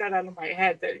not get that out of my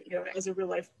head that, as a real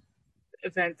life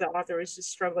event, the author was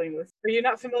just struggling with. Are you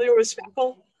not familiar with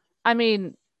spackle? I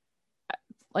mean,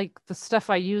 like the stuff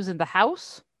I use in the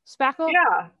house, spackle?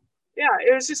 Yeah,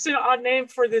 it was just an odd name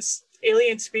for this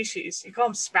alien species. You call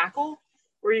them spackle?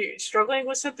 Were you struggling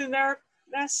with something there,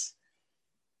 Ness?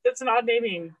 That's an odd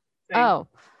naming thing. Oh,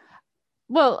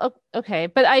 well, okay.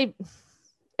 But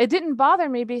it didn't bother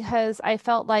me because I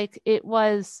felt like it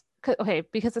was, okay,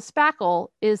 because a spackle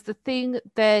is the thing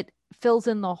that fills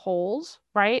in the holes,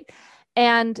 right?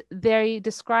 And they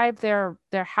describe their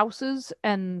houses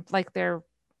and like their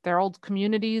old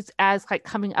communities as like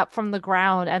coming up from the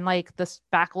ground, and like the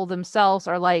spackle themselves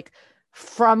are like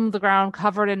from the ground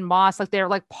covered in moss, like they're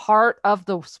like part of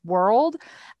the world.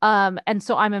 And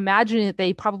so I'm imagining that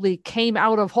they probably came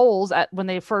out of holes when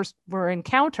they first were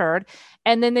encountered,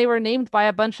 and then they were named by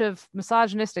a bunch of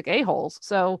misogynistic a-holes.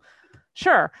 So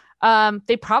sure,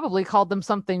 they probably called them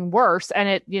something worse, and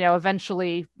it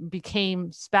eventually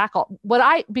became spackle.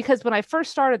 Because when I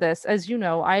first started this, as you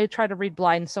know, I tried to read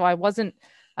blind, so I don't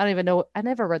even know. I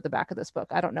never read the back of this book.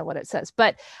 I don't know what it says,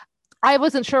 but I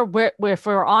wasn't sure where if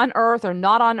we were on Earth or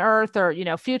not on Earth or,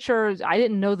 future. I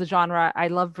didn't know the genre. I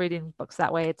love reading books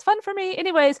that way. It's fun for me.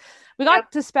 Anyways, we Yep.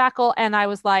 got to Spackle and I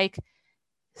was like,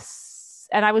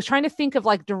 and I was trying to think of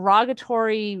like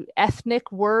derogatory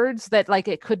ethnic words that like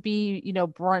it could be,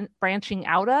 branching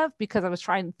out of, because I was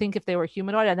trying to think if they were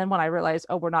humanoid. And then when I realized,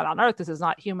 oh, we're not on Earth, this is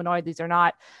not humanoid. These are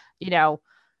not,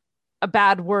 a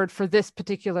bad word for this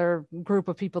particular group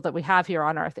of people that we have here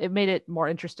on Earth. It made it more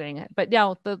interesting. But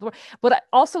but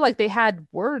also like they had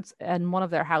words in one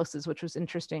of their houses, which was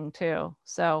interesting too.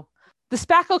 So the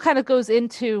Spackle kind of goes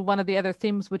into one of the other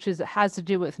themes, which is it has to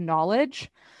do with knowledge,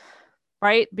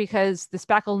 right? Because the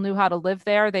Spackle knew how to live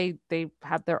there. They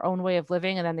had their own way of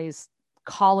living, and then these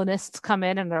colonists come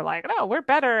in and they're like, "No, we're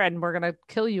better, and we're gonna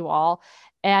kill you all."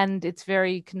 And it's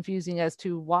very confusing as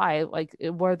to why. Like,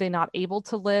 were they not able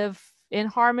to live in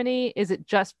harmony? Is it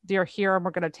just you're here and we're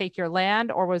going to take your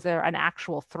land, or was there an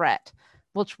actual threat?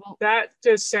 That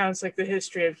just sounds like the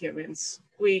history of humans.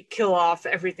 We kill off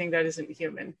everything that isn't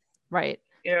human. Right.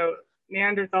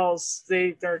 Neanderthals,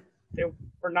 they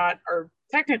were not, or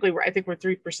technically I think we're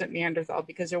 3% Neanderthal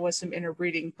because there was some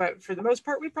interbreeding, but for the most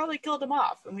part we probably killed them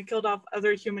off, and we killed off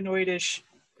other humanoidish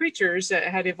creatures that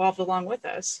had evolved along with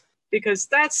us, because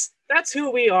that's who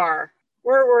we are.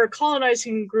 We're a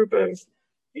colonizing group of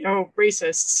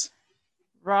racists.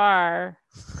 Rawr.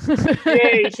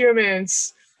 Yay,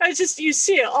 humans. You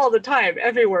see it all the time,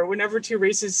 everywhere. Whenever two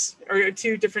races or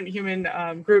two different human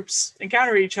groups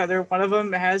encounter each other, one of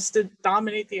them has to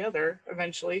dominate the other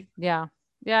eventually. Yeah.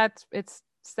 It's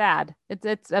sad.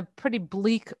 It's a pretty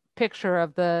bleak picture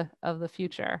of the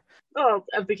future. Oh,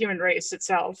 of the human race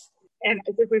itself. And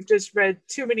I think we've just read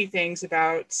too many things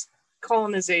about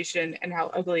colonization and how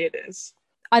ugly it is.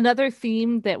 Another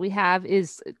theme that we have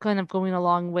is kind of going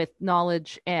along with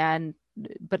knowledge,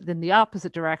 but in the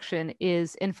opposite direction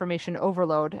is information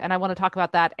overload. And I want to talk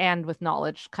about that and with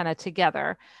knowledge kind of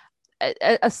together.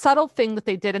 A subtle thing that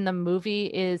they did in the movie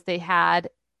is they had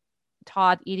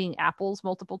Todd eating apples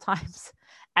multiple times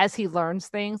as he learns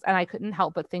things. And I couldn't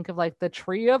help but think of like the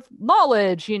tree of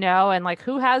knowledge, and like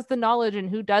who has the knowledge and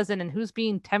who doesn't, and who's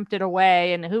being tempted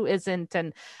away and who isn't,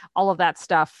 and all of that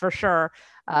stuff for sure.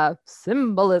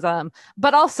 Symbolism,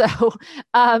 but also,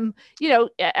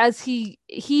 as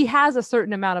he has a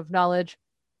certain amount of knowledge,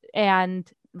 and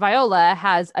Viola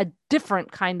has a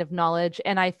different kind of knowledge.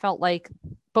 And I felt like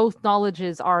both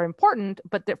knowledges are important,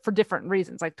 but for different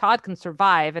reasons. Like Todd can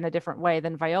survive in a different way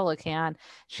than Viola can.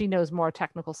 She knows more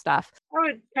technical stuff. I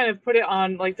would kind of put it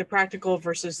on like the practical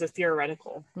versus the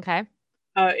theoretical. Okay.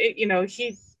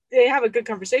 They have a good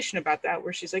conversation about that,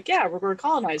 where she's like, yeah, we're going to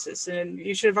colonize this and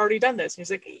you should have already done this. And he's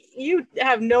like, you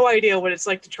have no idea what it's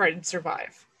like to try to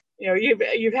survive.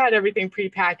 You've had everything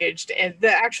prepackaged, and the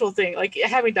actual thing, like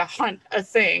having to hunt a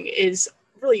thing, is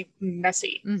really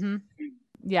messy. Mm-hmm.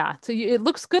 Yeah. So it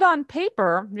looks good on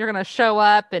paper. You're going to show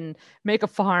up and make a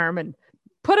farm and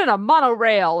put in a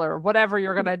monorail or whatever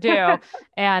you're going to do.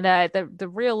 And the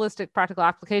realistic practical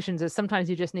applications is sometimes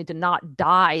you just need to not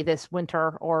die this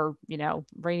winter or,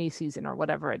 rainy season or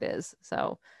whatever it is.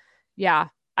 So yeah,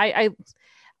 I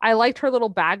liked her little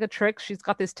bag of tricks. She's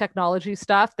got this technology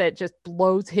stuff that just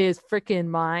blows his freaking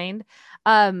mind.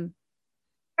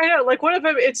 I know, like one of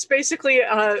them, it's basically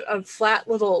a flat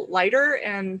little lighter.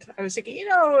 And I was thinking,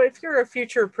 if you're a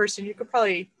future person,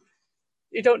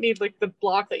 you don't need like the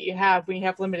block that you have when you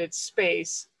have limited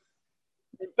space,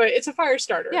 but it's a fire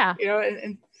starter. Yeah.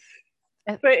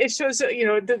 But it shows,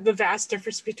 the vast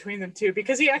difference between them too,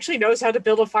 because he actually knows how to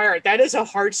build a fire. That is a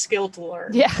hard skill to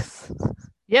learn.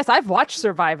 Yes, I've watched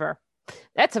Survivor.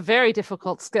 That's a very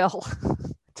difficult skill.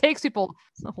 It takes people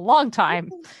a long time.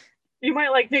 You might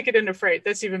like Naked and Afraid.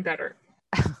 That's even better.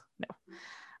 No.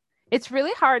 It's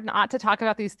really hard not to talk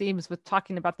about these themes with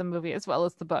talking about the movie as well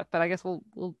as the book, but I guess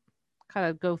we'll kind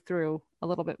of go through a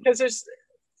little bit. Because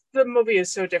the movie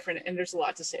is so different and there's a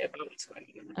lot to say about what's going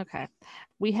on. Okay.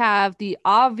 We have the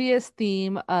obvious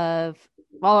theme of,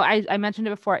 I mentioned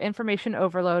it before, information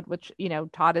overload, which,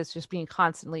 Todd is just being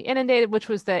constantly inundated, which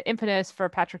was the impetus for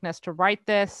Patrick Ness to write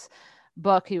this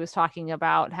book. He was talking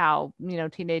about how,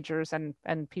 teenagers and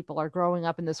people are growing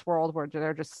up in this world where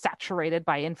they're just saturated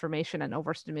by information and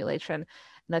overstimulation.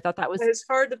 And I thought that was... It's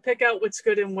hard to pick out what's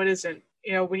good and what isn't.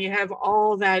 When you have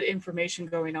all that information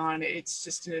going on, it's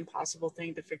just an impossible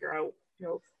thing to figure out,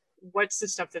 what's the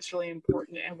stuff that's really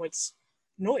important and what's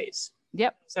noise.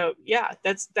 Yep. So yeah,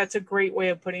 that's a great way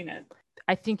of putting it.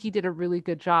 I think he did a really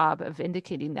good job of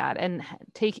indicating that. And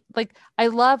I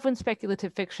love when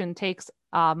speculative fiction takes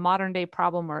a modern day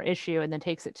problem or issue and then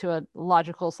takes it to a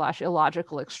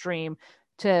logical/illogical extreme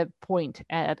to point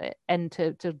at it and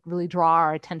to really draw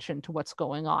our attention to what's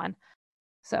going on.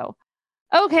 So,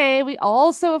 okay, we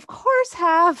also, of course,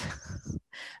 have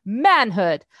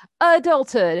manhood,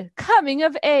 adulthood, coming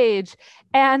of age,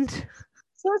 and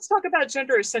So let's talk about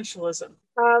gender essentialism.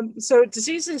 So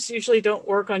diseases usually don't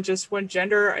work on just one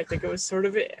gender. I think it was sort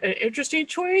of an interesting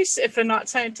choice, if a not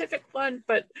scientific one.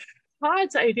 But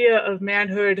Todd's idea of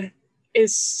manhood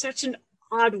is such an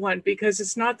odd one because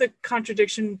it's not the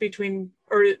contradiction between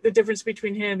or the difference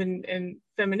between him and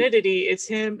femininity. It's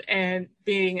him and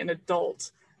being an adult.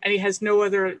 And he has no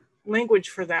other language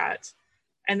for that.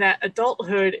 And that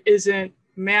adulthood isn't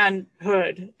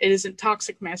manhood, it isn't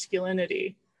toxic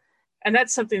masculinity. And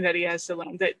that's something that he has to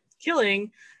learn, that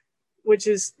killing, which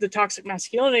is the toxic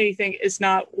masculinity thing, is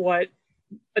not what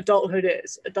adulthood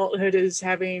is. Adulthood is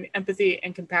having empathy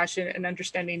and compassion and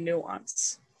understanding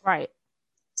nuance. right.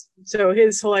 So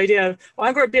his whole idea of, well,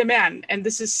 I'm going to be a man, and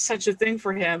this is such a thing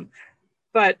for him.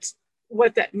 But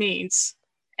what that means,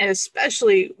 and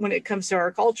especially when it comes to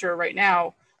our culture right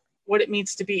now, what it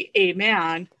means to be a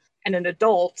man and an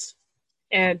adult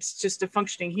and just a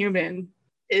functioning human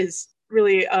is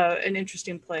really an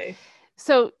interesting play.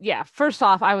 So yeah, first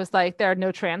off, I was like, there are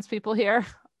no trans people here.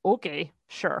 Okay,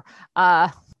 sure.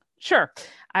 Sure.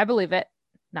 I believe it.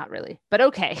 Not really, but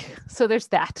okay. So there's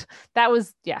that. That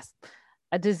was, yes,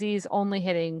 a disease only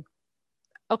hitting.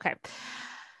 Okay.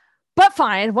 But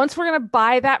fine, once we're going to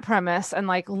buy that premise and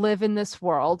like live in this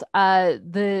world,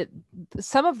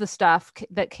 some of the stuff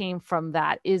that came from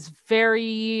that is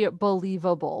very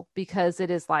believable because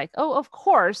it is like, oh, of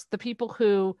course, the people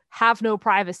who have no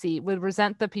privacy would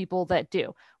resent the people that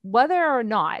do, whether or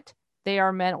not they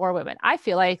are men or women. I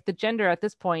feel like the gender at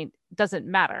this point doesn't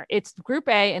matter. It's group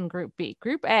A and group B.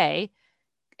 Group A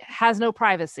has no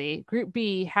privacy. Group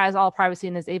B has all privacy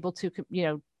and is able to,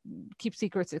 keep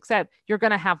secrets, except you're going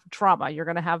to have trauma. You're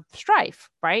going to have strife,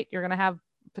 right? You're going to have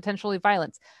potentially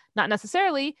violence. Not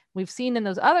necessarily. We've seen in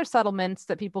those other settlements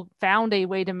that people found a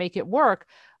way to make it work.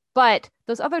 But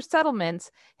those other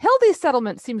settlements, Hildy's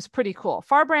settlement seems pretty cool.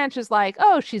 Far Branch is like,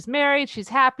 oh, she's married, she's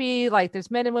happy, like there's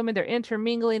men and women, they're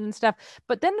intermingling and stuff.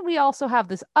 But then we also have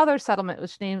this other settlement,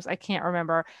 which names I can't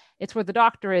remember. It's where the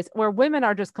doctor is, where women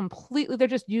are just completely, they're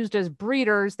just used as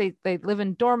breeders. They live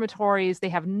in dormitories. They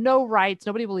have no rights.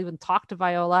 Nobody will even talk to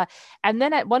Viola. And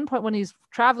then at one point when he's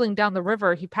traveling down the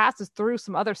river, he passes through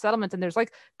some other settlements and there's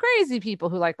like crazy people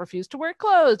who like refuse to wear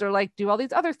clothes or like do all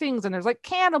these other things. And there's like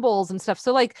cannibals and stuff.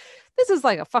 So like, this is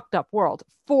like a fucked up world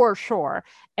for sure.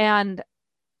 And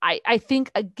I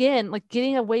think, again, like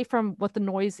getting away from what the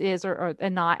noise is or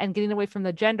and not, and getting away from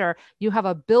the gender, you have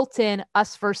a built-in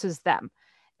us versus them,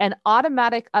 an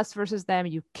automatic us versus them.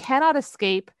 You cannot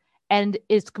escape, and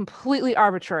it's completely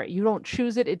arbitrary. You don't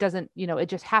choose it. It doesn't, it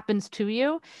just happens to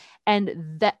you.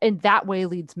 And that in that way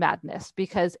leads madness,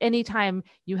 because anytime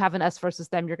you have an us versus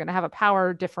them, you're going to have a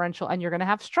power differential and you're going to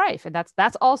have strife. And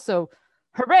that's also,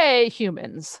 hooray,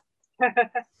 humans.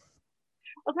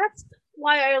 Well, that's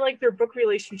why I like their book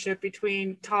relationship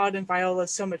between Todd and Viola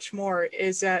so much more,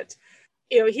 is that,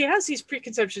 he has these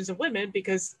preconceptions of women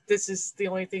because this is the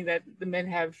only thing that the men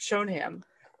have shown him.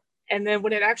 And then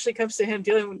when it actually comes to him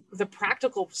dealing with the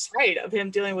practical side of him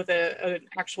dealing with an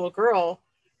actual girl,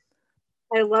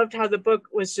 I loved how the book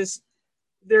was just,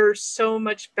 they're so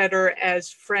much better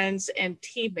as friends and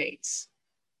teammates.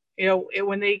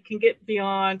 When they can get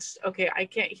beyond, okay, I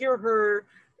can't hear her,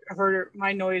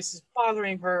 my noise is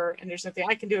bothering her, and there's nothing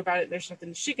I can do about it, there's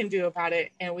nothing she can do about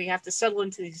it, and we have to settle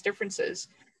into these differences.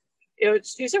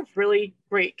 She's a really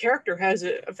great character, has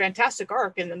a fantastic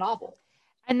arc in the novel.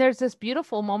 And there's this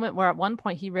beautiful moment where at one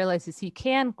point he realizes he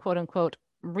can, quote unquote,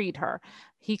 read her.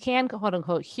 He can, quote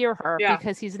unquote, hear her,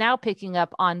 because he's now picking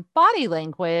up on body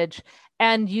language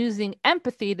and using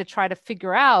empathy to try to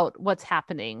figure out what's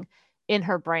happening in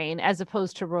her brain, as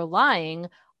opposed to relying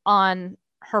on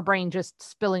her brain just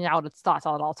spilling out its thoughts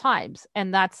at all times.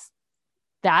 And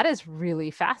that is really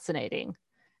fascinating.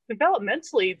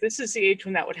 Developmentally, this is the age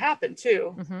when that would happen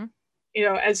too. Mm-hmm.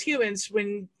 As humans,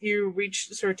 when you reach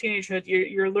sort of teenagehood,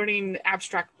 you're learning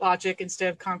abstract logic instead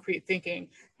of concrete thinking.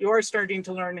 You are starting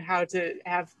to learn how to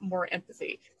have more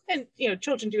empathy. And,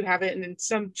 children do have it, and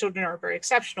some children are very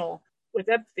exceptional with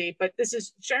empathy, but this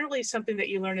is generally something that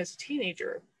you learn as a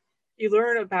teenager. You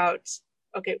learn about,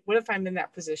 okay, what if I'm in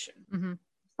that position? Mm-hmm.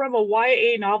 From a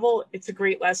YA novel, it's a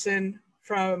great lesson.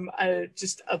 From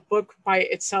just a book by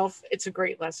itself, it's a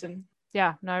great lesson.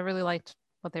 Yeah, no, I really liked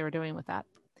what they were doing with that.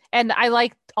 And I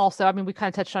liked also, we kind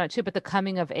of touched on it too, but the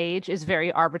coming of age is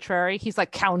very arbitrary. He's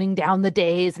like counting down the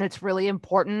days, and it's really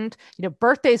important.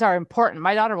 Birthdays are important.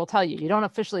 My daughter will tell you, you don't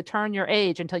officially turn your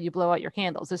age until you blow out your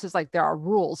candles. This is like, there are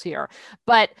rules here.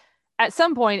 But at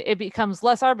some point it becomes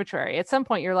less arbitrary. At some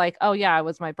point you're like, oh yeah, it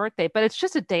was my birthday, but it's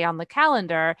just a day on the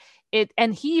calendar.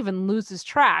 And he even loses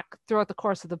track throughout the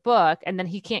course of the book, and then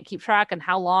he can't keep track and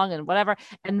how long and whatever.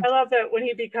 And I love that when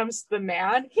he becomes the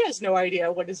man, he has no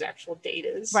idea what his actual date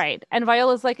is. right. And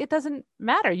Viola's like, it doesn't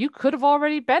matter. You could have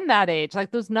already been that age.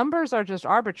 Like those numbers are just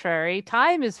arbitrary.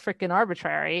 Time is freaking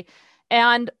arbitrary.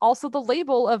 And also the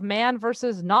label of man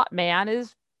versus not man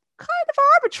is kind of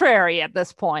arbitrary at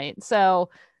this point. So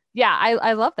yeah,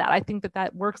 I love that. I think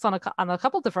that works on a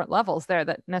couple different levels there,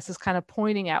 that Ness is kind of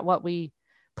poking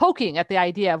at the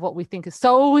idea of what we think is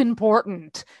so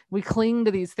important. We cling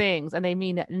to these things and they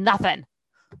mean nothing.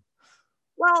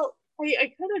 Well,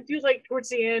 I kind of do like towards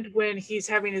the end when he's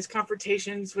having his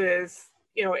confrontations with,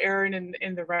 Aaron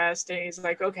and the rest, and he's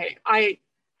like, okay, I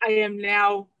am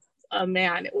now a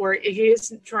man, or he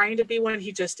isn't trying to be one,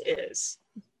 he just is.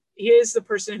 He is the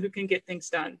person who can get things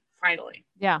done, finally.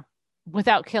 Yeah.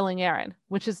 Without killing Aaron,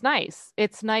 which is nice.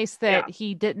 It's nice that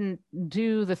he didn't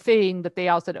do the thing that they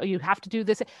all said, oh, you have to do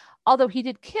this. Although he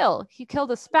did kill. He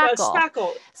killed a spackle. A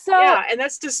spackle. So, yeah, and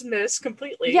that's dismissed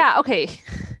completely. Yeah, okay.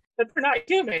 But they're not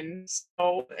human,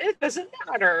 so it doesn't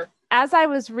matter. As I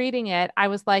was reading it, I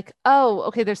was like, oh,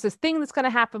 okay, there's this thing that's going to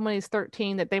happen when he's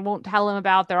 13 that they won't tell him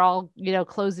about. They're all,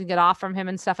 closing it off from him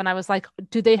and stuff. And I was like,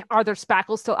 are there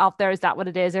spackles still out there? Is that what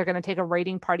it is? They're going to take a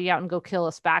raiding party out and go kill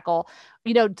a spackle,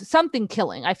 something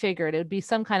killing. I figured it would be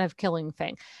some kind of killing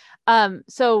thing.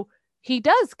 So he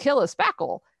does kill a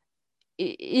spackle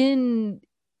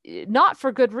not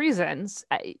for good reasons.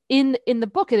 In the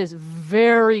book, it is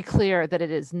very clear that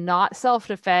it is not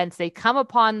self-defense. They come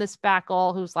upon this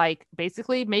spackle who's like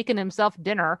basically making himself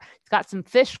dinner. He's got some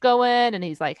fish going and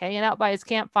he's like hanging out by his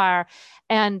campfire.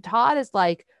 And Todd is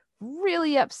like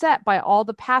really upset by all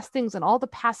the past things and all the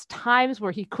past times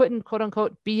where he couldn't, quote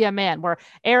unquote, be a man, where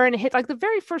Aaron hit, like the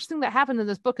very first thing that happened in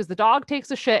this book is the dog takes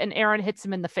a shit and Aaron hits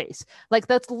him in the face. Like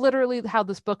that's literally how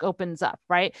this book opens up.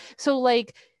 Right. So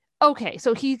like, okay,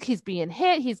 so he's being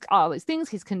hit. He's all these things.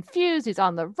 He's confused. He's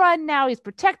on the run now. He's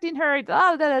protecting her.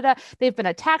 They've been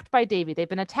attacked by Davy. They've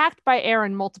been attacked by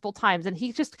Aaron multiple times. And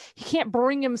he can't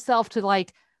bring himself to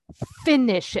like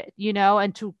finish it,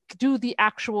 and to do the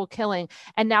actual killing.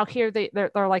 And now here they're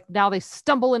like, now they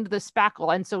stumble into the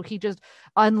spackle. And so he just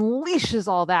unleashes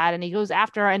all that and he goes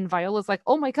after her. And Viola's like,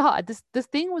 oh my God, this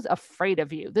thing was afraid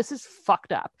of you. This is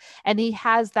fucked up. And he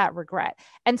has that regret.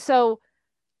 And so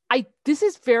this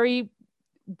is very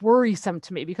worrisome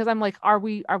to me because I'm like,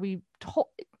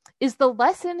 is the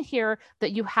lesson here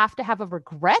that you have to have a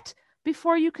regret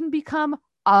before you can become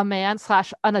a man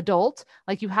 / an adult?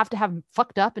 Like you have to have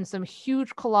fucked up in some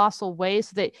huge colossal way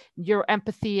so that your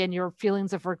empathy and your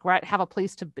feelings of regret have a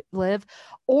place to live?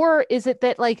 Or is it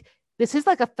that like, this is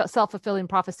like a self-fulfilling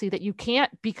prophecy that you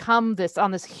can't become this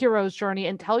on this hero's journey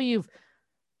until you've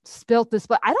spilt this,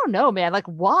 but I don't know, man. Like,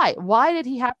 why did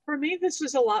he have? For me, this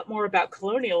was a lot more about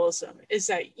colonialism, is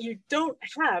that you don't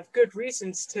have good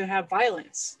reasons to have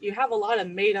violence. You have a lot of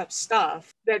made up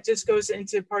stuff that just goes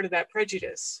into part of that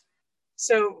prejudice.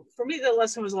 So for me, the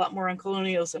lesson was a lot more on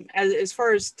colonialism. As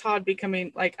far as Todd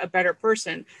becoming like a better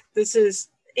person, this is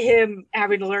him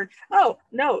having to learn, oh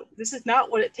no, this is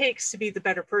not what it takes to be the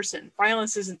better person.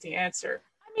 Violence isn't the answer.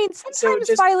 I mean,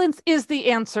 sometimes violence is the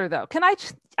answer though.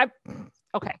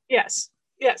 Okay. Yes.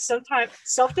 Sometimes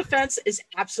self-defense is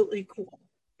absolutely cool,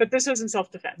 but this wasn't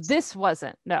self-defense. This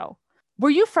wasn't. No. Were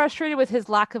you frustrated with his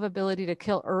lack of ability to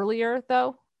kill earlier,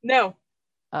 though? No.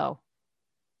 Oh.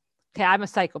 Okay, I'm a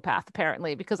psychopath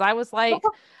apparently, because I was like,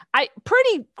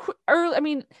 early. I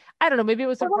mean, I don't know. Maybe it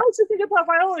was. Why was you thinking about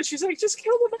Viola? She's like, just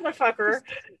kill the motherfucker.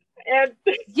 And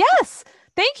yes,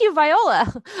 thank you,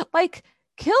 Viola. Like,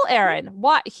 kill Aaron.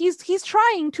 Why he's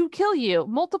trying to kill you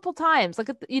multiple times. Like,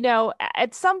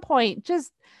 at some point,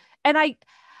 yes,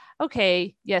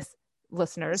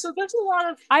 listeners. So there's a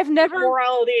lot of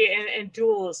morality and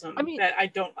dualism that I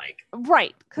don't like.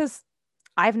 Right, because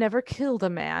I've never killed a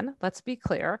man. Let's be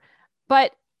clear,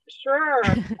 but sure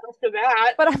after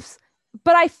that.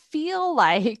 But I feel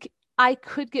like I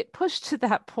could get pushed to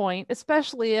that point,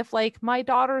 especially if like my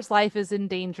daughter's life is in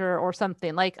danger or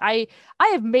something. Like I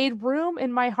have made room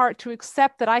in my heart to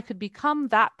accept that I could become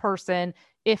that person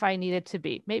if I needed to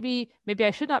be. Maybe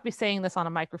I should not be saying this on a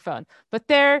microphone, but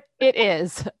there it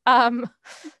is.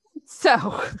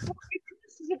 So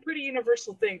this is a pretty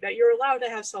universal thing that you're allowed to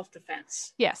have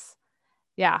self-defense. Yes.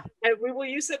 Yeah. And we will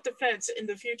use that defense in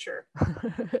the future.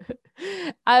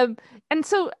 And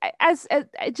so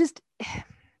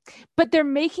but they're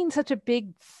making such a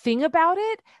big thing about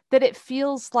it that it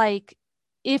feels like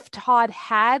if Todd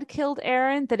had killed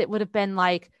Aaron, that it would have been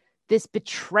like this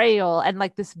betrayal and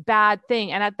like this bad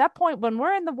thing. And at that point, when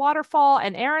we're in the waterfall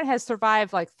and Aaron has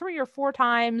survived like 3 or 4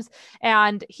 times,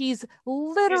 and he's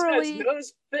literally he's got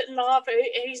his nose bitten off, and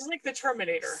he's like the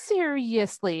Terminator.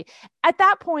 Seriously, at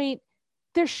that point,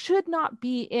 there should not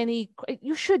be any,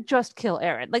 you should just kill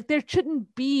Aaron. Like there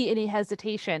shouldn't be any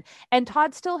hesitation. And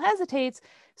Todd still hesitates.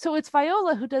 So it's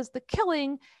Viola who does the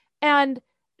killing, and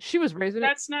she was raising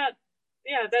that's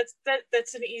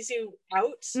an easy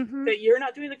out, that you're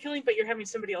not doing the killing, but you're having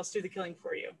somebody else do the killing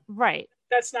for you. Right.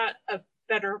 That's not a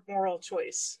better moral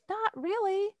choice. Not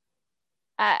really.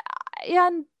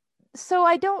 And so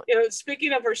I don't,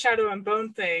 speaking of her shadow and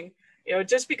bone thing,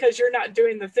 just because you're not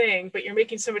doing the thing, but you're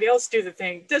making somebody else do the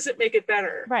thing, doesn't make it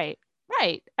better. Right.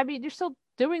 I mean, you're still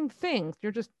doing things.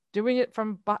 You're just doing it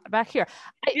from back here.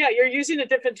 You're using a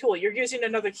different tool. You're using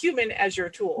another human as your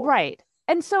tool. Right.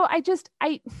 And so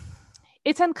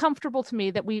it's uncomfortable to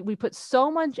me that we put so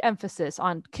much emphasis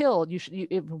on kill.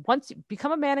 Once you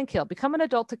become a man and kill, become an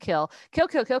adult to kill.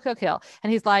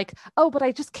 And he's like, oh, but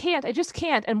I just can't.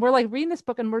 And we're like reading this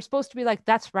book and we're supposed to be like,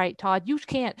 that's right, Todd, you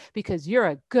can't because you're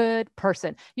a good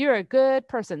person.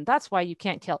 That's why you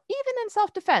can't kill. Even in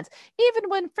self-defense, even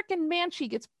when freaking Manchi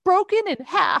gets broken in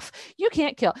half, you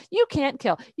can't kill.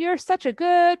 You're such a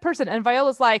good person. And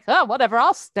Viola's like, oh, whatever,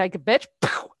 I'll stag a bitch.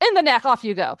 In the neck, off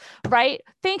you go. Right?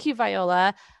 Thank you,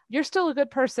 Viola. You're still a good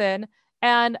person.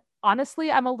 And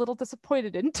honestly, I'm a little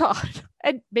disappointed in Todd.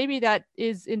 And maybe that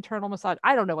is internal massage.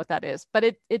 I don't know what that is,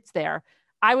 but it's there.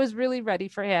 I was really ready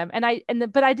for him.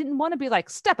 But I didn't want to be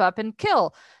like, step up and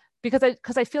kill, because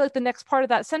I feel like the next part of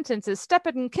that sentence is step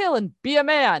it and kill and be a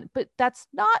man. But that's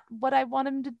not what I want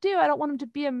him to do. I don't want him to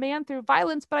be a man through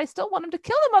violence, but I still want him to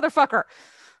kill the motherfucker.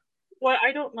 What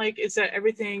I don't like is that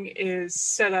everything is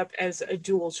set up as a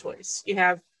dual choice. You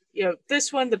have,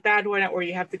 this one, the bad one, or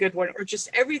you have the good one, or just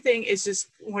everything is just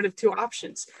one of 2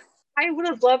 options. I would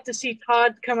have loved to see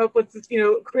Todd come up with,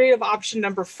 creative option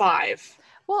number 5.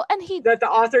 Well, and that the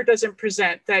author doesn't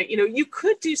present, that, you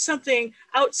could do something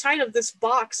outside of this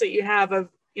box that you have of,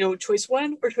 choice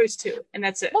 1 or choice 2, and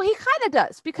that's it. Well, he kind of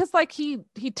does, because like he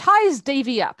ties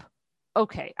Davy up.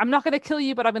 Okay, I'm not going to kill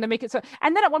you, but I'm going to make it so.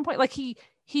 And then at one point, like he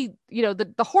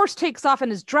the horse takes off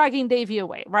and is dragging Davy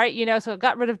away, right? So it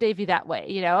got rid of Davy that way.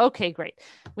 Okay, great.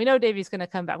 We know Davy's going to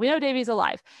come back. We know Davy's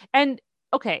alive. And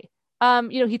okay,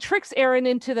 he tricks Aaron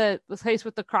into the place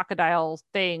with the crocodile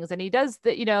things, and he does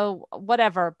the,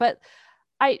 whatever. But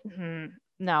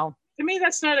no. To me,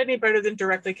 that's not any better than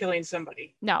directly killing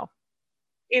somebody. No.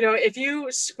 If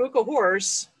you spook a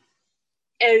horse,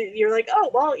 and you're like, oh,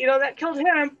 well, that killed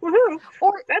him. Woohoo.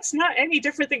 Or that's not any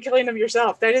different than killing him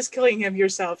yourself. That is killing him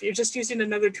yourself. You're just using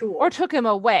another tool. Or took him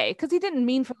away, because he didn't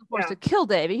mean for the horse to kill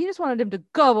Davy. He just wanted him to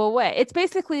go away. It's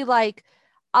basically like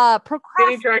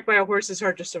getting dragged by a horse is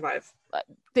hard to survive.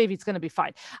 Davy's going to be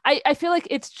fine. I feel like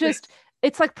it's just,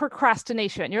 it's like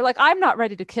procrastination. You're like, I'm not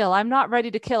ready to kill.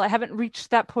 I haven't reached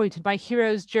that point in my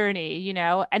hero's journey,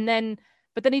 and then,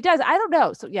 but then he does. I don't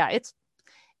know. So yeah, it's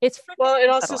well, it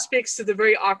also speaks to the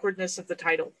very awkwardness of the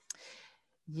title.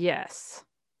 Yes.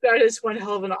 That is one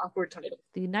hell of an awkward title.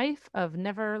 The Knife of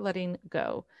Never Letting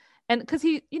Go. And because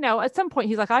he, at some point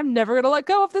he's like, I'm never going to let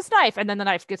go of this knife. And then the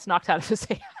knife gets knocked out of his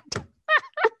hand.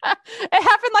 It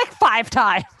happened like 5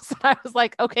 times. I was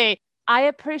like, okay, I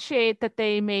appreciate that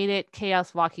they made it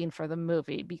chaos walking for the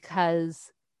movie,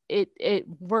 because it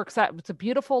works out. It's a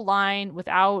beautiful line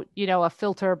without, a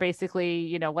filter,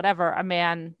 basically, whatever. A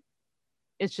man,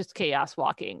 it's just chaos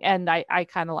walking. And I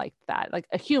kind of like that. Like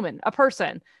a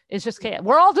person is just chaos.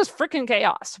 We're all just freaking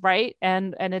chaos, right?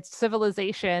 And it's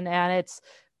civilization, and it's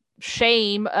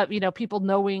shame of, people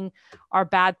knowing our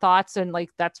bad thoughts. And like,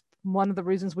 that's one of the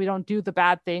reasons we don't do the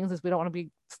bad things, is we don't want to be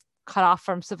cut off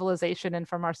from civilization and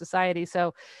from our society.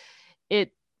 So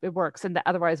it works. And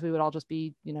otherwise we would all just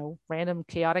be, random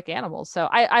chaotic animals. So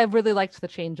I really liked the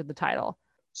change in the title.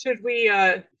 Should we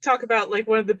talk about like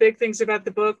one of the big things about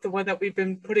the book, the one that we've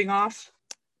been putting off?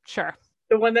 Sure.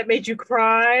 The one that made you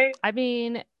cry? I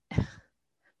mean,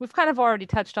 we've kind of already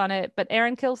touched on it, but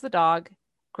Aaron kills the dog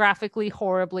graphically,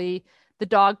 horribly. The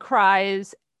dog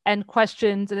cries and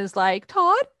questions and is like,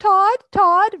 Todd,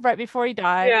 right before he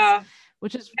dies. Yeah.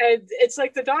 Which is, and it's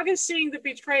like the dog is seeing the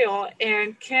betrayal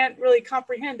and can't really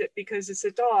comprehend it because it's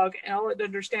a dog and all it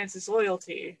understands is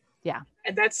loyalty. Yeah.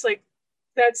 And that's like,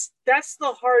 that's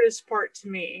the hardest part to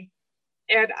me.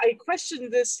 And I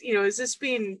question this, is this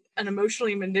being an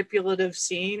emotionally manipulative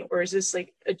scene, or is this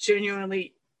like a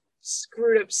genuinely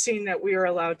screwed up scene that we are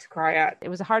allowed to cry at? It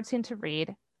was a hard scene to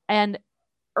read. And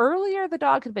earlier the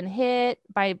dog had been hit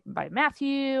by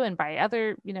Matthew and by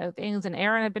other, things, and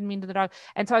Aaron had been mean to the dog.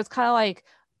 And so I was kind of like,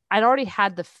 I'd already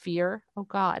had the fear. Oh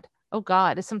God, oh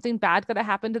God, is something bad going to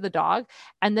happen to the dog?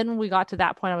 And then when we got to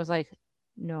that point, I was like,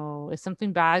 no, is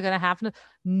something bad going to happen?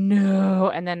 No.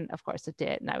 And then of course it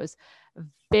did. And I was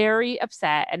very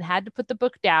upset and had to put the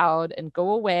book down and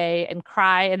go away and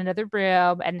cry in another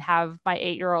room and have my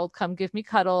 8-year-old come give me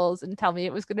cuddles and tell me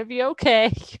it was going to be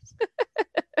okay.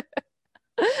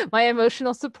 My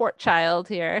emotional support child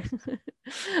here.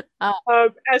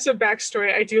 As a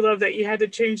backstory, I do love that you had to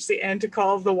change the end to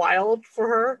Call of the Wild for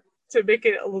her to make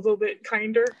it a little bit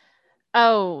kinder.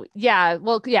 Oh, yeah.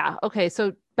 Well, yeah. Okay.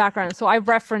 So background. So I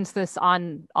referenced this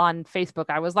on Facebook.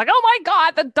 I was like, oh my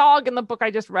God, the dog in the book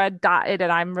I just read died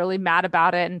and I'm really mad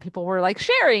about it. And people were like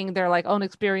sharing their like own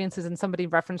experiences. And somebody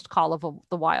referenced Call of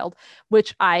the Wild,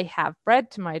 which I have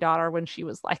read to my daughter when she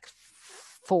was like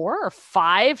 4 or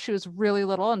 5. She was really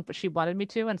little, but she wanted me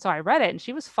to. And so I read it and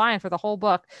she was fine for the whole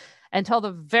book until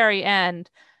the very end.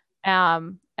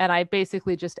 And I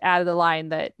basically just added the line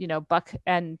that, you know, Buck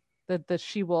and the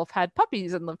she-wolf had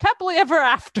puppies and lived happily ever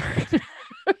after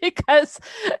because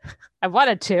I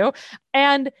wanted to.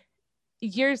 And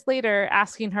years later,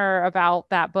 asking her about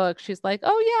that book, she's like,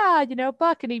 oh yeah, you know,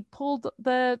 Buck, and he pulled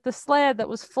the sled that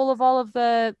was full of all of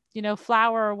the, you know,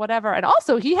 flour or whatever. And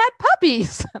also he had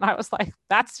puppies. And I was like,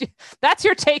 that's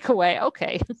your takeaway.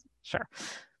 Okay, sure.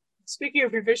 Speaking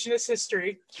of revisionist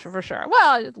history. For sure.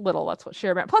 Well, little, that's what she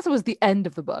meant. Plus it was the end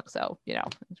of the book. So, you know,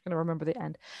 I'm just going to remember the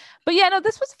end. But yeah, no,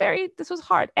 this was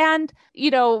hard. And,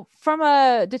 you know, from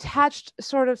a detached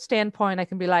sort of standpoint, I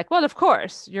can be like, well, of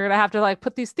course, you're going to have to like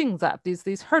put these things up,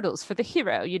 these hurdles for the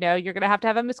hero. You know, you're going to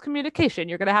have a miscommunication.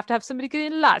 You're going to have somebody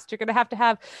getting lost. You're going to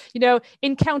have, you know,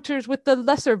 encounters with the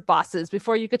lesser bosses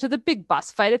before you get to the big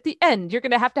boss fight at the end. You're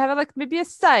going to have like maybe a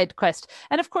side quest.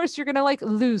 And of course, you're going to like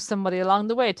lose somebody along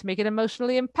the way to make it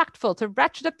emotionally impactful, to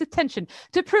ratchet up the tension,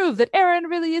 to prove that Aaron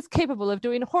really is capable of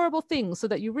doing horrible things so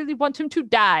that you really want him to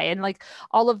die, and like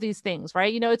all of these things,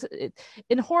 right? You know,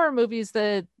 in horror movies,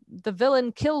 the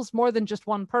villain kills more than just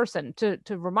one person to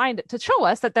remind it, to show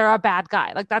us that they're a bad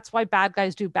guy. Like that's why bad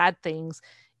guys do bad things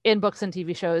in books and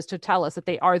TV shows, to tell us that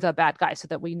they are the bad guy so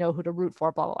that we know who to root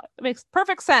for, blah, blah, blah. It makes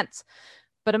perfect sense.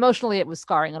 But emotionally, it was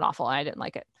scarring and awful, and I didn't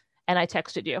like it. And I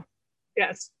texted you.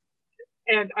 Yes.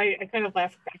 And I kind of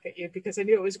laughed back at you because I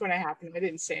knew it was going to happen. I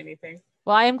didn't say anything.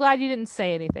 Well, I am glad you didn't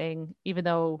say anything, even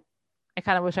though I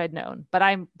kind of wish I'd known. But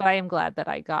I am glad that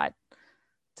I got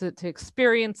to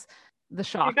experience the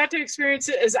shock. You got to experience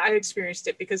it as I experienced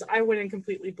it, because I went in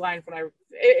completely blind when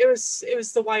it was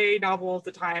the YA novel at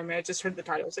the time. And I just heard the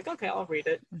title. I was like, okay, I'll read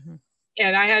it. Mm-hmm.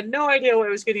 And I had no idea what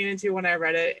I was getting into when I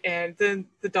read it. And then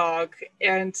the dog.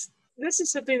 And this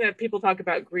is something that people talk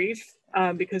about grief,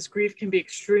 because grief can be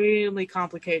extremely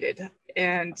complicated.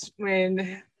 And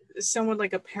when someone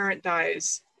like a parent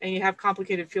dies and you have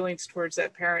complicated feelings towards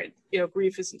that parent, you know,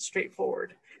 grief isn't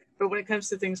straightforward. But when it comes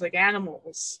to things like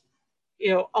animals, you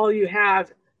know, all you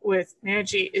have with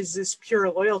Manji is this pure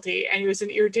loyalty. And he was an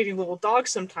irritating little dog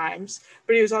sometimes,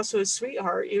 but he was also a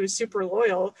sweetheart. He was super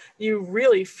loyal. You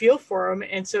really feel for him.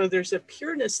 And so there's a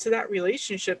pureness to that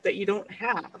relationship that you don't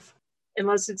have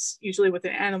unless it's usually with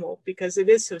an animal, because it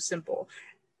is so simple.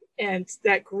 And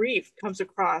that grief comes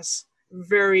across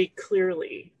very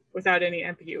clearly without any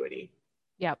ambiguity.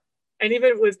 Yep. And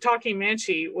even with Talking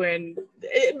Manchi, when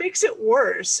it makes it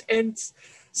worse. And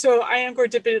so I am going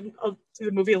to dip into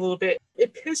the movie a little bit.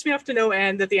 It pissed me off to no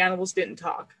end that the animals didn't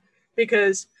talk,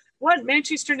 because one,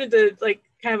 Manchi's turned into like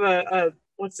kind of a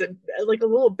like a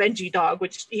little Benji dog,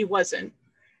 which he wasn't.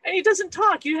 And he doesn't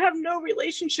talk. You have no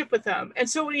relationship with him. And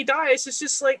so when he dies, it's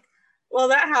just like, well,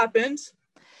 that happened.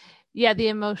 Yeah, the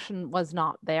emotion was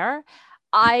not there.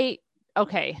 I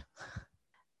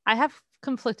have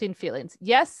conflicting feelings.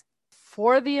 Yes,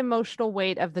 for the emotional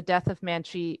weight of the death of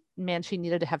Manchi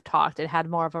needed to have talked. It had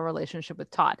more of a relationship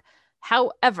with Todd.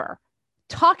 However,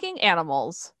 talking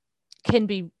animals can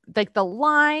be like the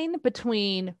line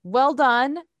between well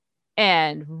done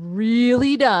and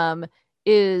really dumb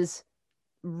is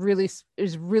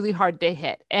really hard to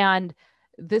hit. And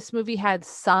this movie had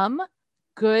some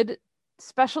good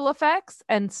special effects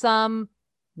and some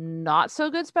not so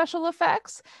good special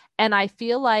effects, and I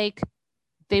feel like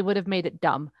they would have made it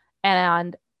dumb.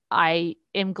 And I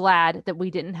am glad that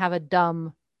we didn't have a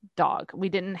dumb dog. We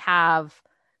didn't have,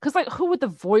 because like who would the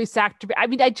voice actor be? I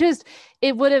mean,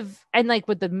 it would have, and like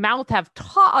would the mouth have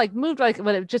moved, like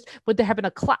would there have been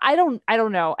a I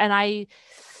don't know. And I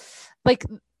like,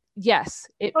 yes.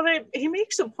 He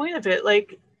makes a point of it.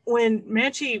 Like when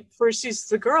Manchi first sees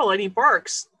the girl and he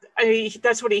barks,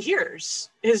 that's what he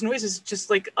hears. His noise is just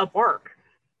like a bark.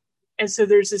 And so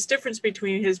there's this difference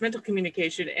between his mental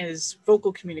communication and his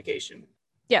vocal communication.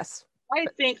 Yes. I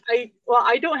think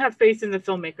I don't have faith in the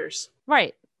filmmakers.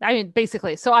 Right. I mean,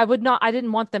 basically. So I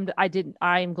didn't want them to,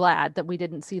 I'm glad that we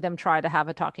didn't see them try to have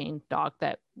a talking dog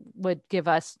that would give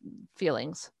us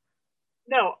feelings.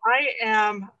 No, I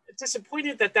am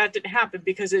disappointed that didn't happen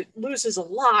because it loses a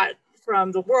lot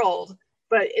from the world,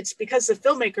 but it's because the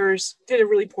filmmakers did a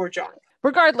really poor job.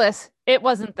 Regardless, it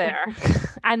wasn't there.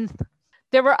 And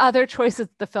there were other choices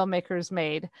the filmmakers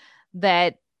made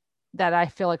that I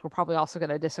feel like we're probably also going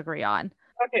to disagree on.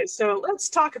 Okay, so let's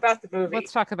talk about the movie.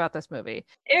 Let's talk about this movie.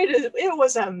 It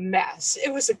was a mess.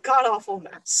 It was a god-awful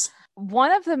mess.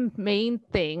 One of the main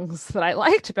things that I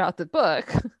liked about the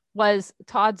book was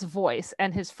Todd's voice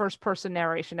and his first-person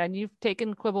narration. And you've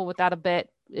taken quibble with that a bit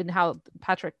in how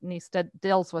Patrick Ness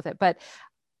deals with it. But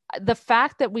the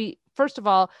fact that first of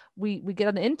all, we get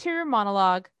an interior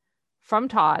monologue from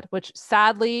Todd, which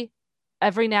sadly,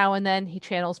 every now and then he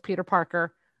channels Peter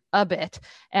Parker a bit,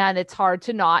 and it's hard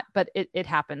to not, but it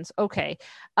happens. Okay.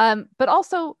 But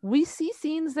also we see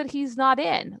scenes that he's not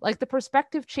in, like the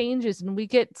perspective changes and we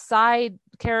get side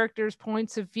characters'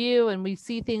 points of view and we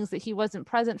see things that he wasn't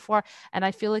present for. And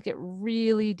I feel like it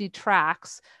really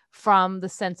detracts from the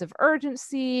sense of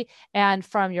urgency and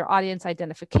from your audience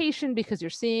identification because you're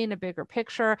seeing a bigger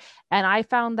picture. And I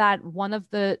found that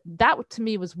that to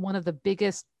me was one of the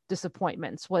biggest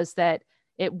disappointments, was that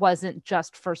it wasn't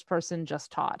just first person,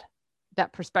 just Todd.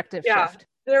 That perspective shift.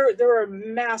 There were a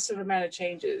massive amount of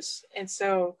changes. And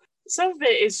so some of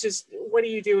it is just, what do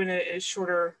you do in a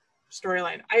shorter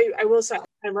storyline? I will say,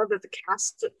 I love that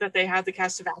they had the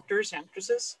cast of actors and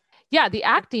actresses. Yeah, the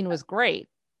acting was great.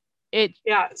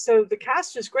 So the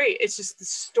cast is great. It's just the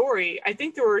story. I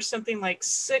think there were something like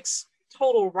 6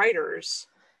 total writers,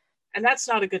 and that's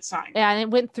not a good sign. Yeah, and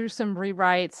it went through some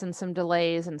rewrites and some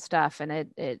delays and stuff, and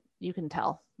it you can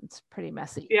tell it's pretty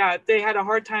messy. Yeah, they had a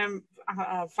hard time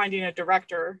finding a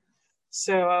director.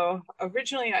 So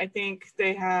originally, I think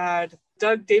they had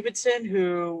Doug Davidson,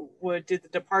 who did The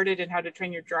Departed and How to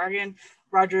Train Your Dragon.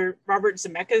 Robert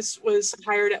Zemeckis was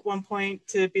hired at one point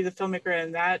to be the filmmaker,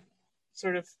 and that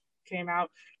sort of came out.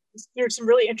 There's some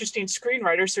really interesting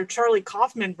screenwriters. So Charlie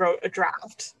Kaufman wrote a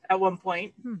draft at one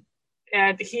point,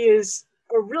 and he is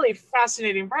a really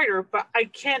fascinating writer, but I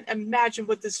can't imagine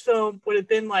what this film would have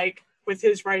been like with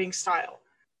his writing style.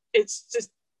 It's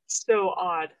just so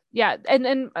odd. Yeah,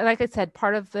 and like I said,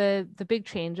 part of the big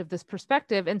change of this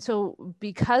perspective, and so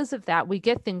because of that, we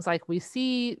get things like we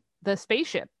see the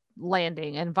spaceship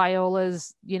landing and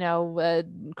Viola's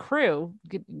crew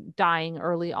dying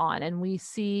early on, and we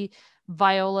see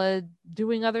Viola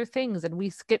doing other things, and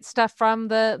we get stuff from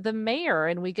the mayor,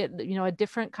 and we get a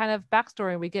different kind of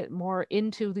backstory, and we get more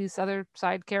into these other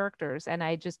side characters, and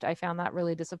I found that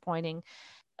really disappointing.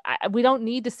 We don't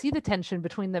need to see the tension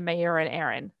between the mayor and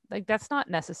Aaron. Like, that's not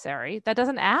necessary. That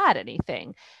doesn't add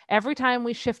anything. Every time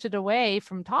we shifted away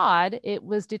from Todd, it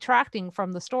was detracting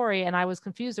from the story, and I was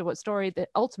confused at what story that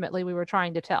ultimately we were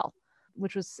trying to tell,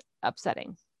 which was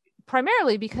upsetting.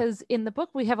 Primarily because in the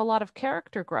book we have a lot of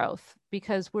character growth,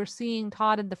 because we're seeing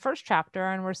Todd in the first chapter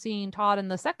and we're seeing Todd in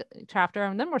the second chapter,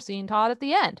 and then we're seeing Todd at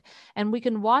the end, and we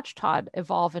can watch Todd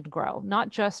evolve and grow, not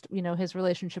just his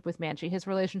relationship with Manchi, his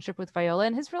relationship with Viola,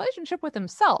 and his relationship with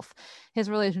himself, his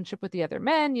relationship with the other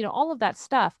men, all of that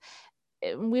stuff.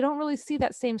 We don't really see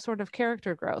that same sort of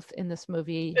character growth in this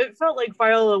movie. It felt like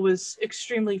Viola was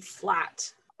extremely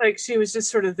flat, like she was just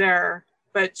sort of there,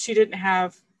 but she didn't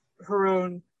have her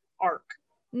own arc.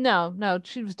 No,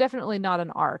 she was definitely not an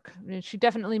arc. I mean, she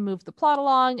definitely moved the plot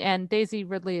along, and Daisy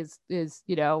Ridley is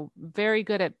very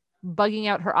good at bugging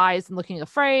out her eyes and looking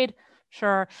afraid.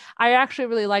 Sure. I actually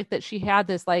really liked that she had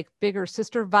this like bigger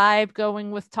sister vibe going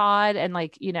with Todd, and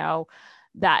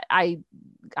that I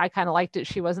kind of liked it.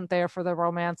 She wasn't there for the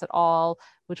romance at all,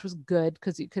 which was good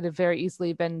because it could have very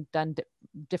easily been done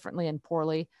differently and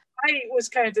poorly. I was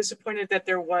kind of disappointed that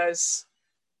there was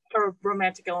a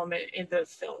romantic element in the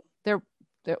film. There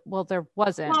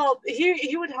wasn't. Well,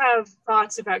 he would have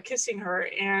thoughts about kissing her,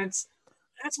 and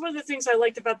that's one of the things I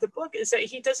liked about the book, is that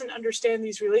he doesn't understand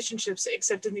these relationships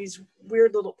except in these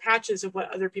weird little patches of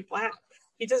what other people have.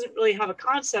 He doesn't really have a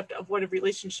concept of what a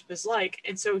relationship is like,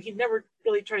 and so he never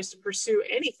really tries to pursue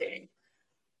anything.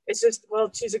 It's just,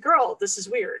 well, she's a girl, this is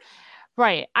weird.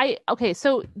 Right.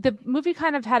 So the movie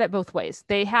kind of had it both ways.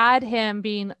 They had him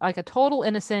being like a total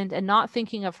innocent and not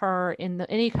thinking of her in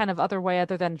any kind of other way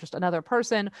other than just another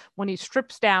person, when he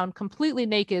strips down completely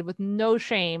naked with no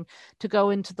shame to go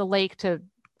into the lake to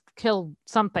kill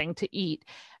something to eat.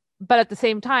 But at the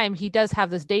same time, he does have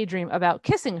this daydream about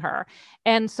kissing her.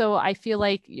 And so I feel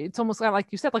like it's almost like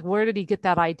you said, like, where did he get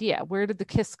that idea? Where did the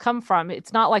kiss come from?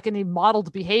 It's not like any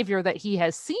modeled behavior that he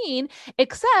has seen,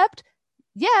 except,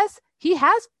 yes, he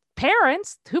has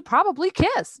parents who probably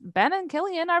kiss. Ben and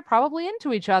Killian are probably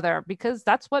into each other because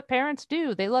that's what parents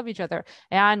do. They love each other.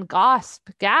 And gasp,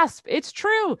 it's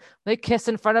true. They kiss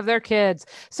in front of their kids.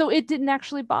 So it didn't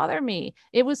actually bother me.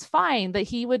 It was fine that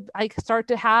he would like start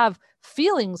to have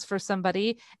feelings for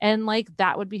somebody and like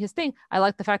that would be his thing. I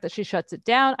like the fact that she shuts it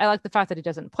down. I like the fact that he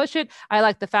doesn't push it. I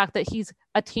like the fact that he's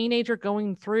a teenager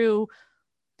going through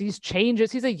these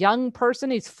changes. He's a young person.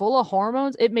 He's full of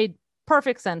hormones. It made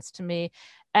perfect sense to me.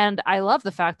 And I love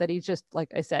the fact that he just, like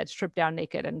I said, stripped down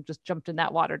naked and just jumped in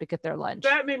that water to get their lunch.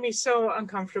 That made me so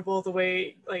uncomfortable the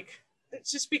way, like,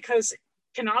 it's just because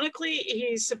canonically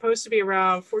he's supposed to be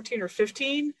around 14 or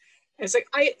 15. It's like,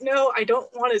 I don't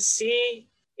want to see,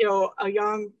 a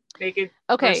young naked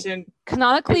person.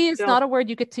 Canonically is not a word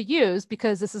you get to use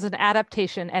because this is an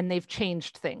adaptation and they've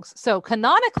changed things. So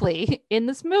canonically in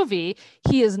this movie,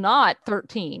 he is not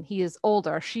 13. He is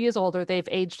older. She is older. They've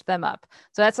aged them up.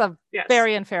 So that's a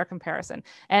very unfair comparison.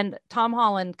 And Tom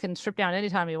Holland can strip down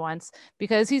anytime he wants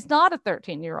because he's not a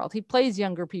 13-year-old. He plays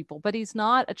younger people, but he's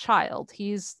not a child.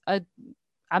 He's a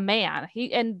man.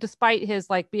 And despite his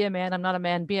like, be a man, I'm not a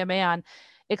man, be a man,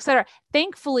 etc.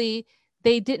 Thankfully,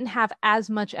 they didn't have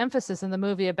as much emphasis in the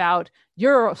movie about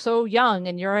you're so young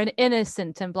and you're an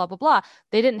innocent and blah, blah, blah.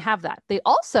 They didn't have that. They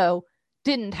also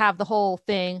didn't have the whole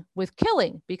thing with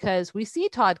killing because we see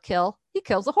Todd kill. He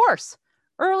kills a horse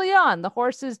early on. The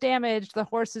horse is damaged. The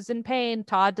horse is in pain.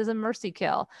 Todd does a mercy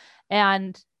kill.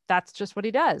 And that's just what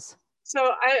he does.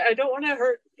 So I don't want to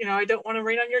hurt, I don't want to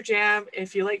rain on your jam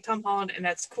if you like Tom Holland and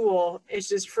that's cool. It's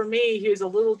just for me, he was a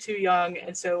little too young.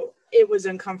 And so it was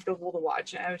uncomfortable to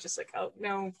watch. And I was just like, oh,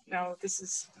 no, this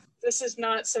is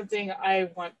not something I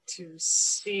want to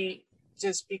see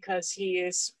just because he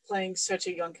is playing such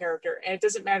a young character. And it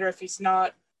doesn't matter if he's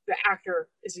not, the actor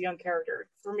is a young character.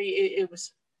 For me, it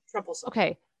was troublesome.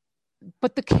 Okay.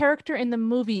 But the character in the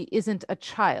movie isn't a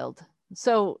child.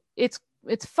 So it's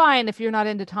fine if you're not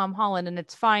into Tom Holland, and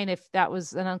it's fine if that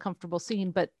was an uncomfortable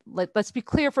scene, but let's be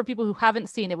clear for people who haven't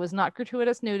seen, it was not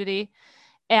gratuitous nudity,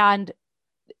 and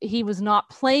he was not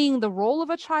playing the role of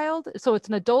a child. So it's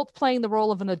an adult playing the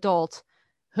role of an adult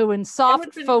who in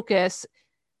soft focus,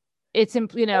 it's, I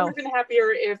would have been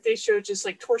happier if they showed just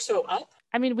like torso up.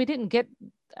 I mean, we didn't get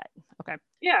that. Okay.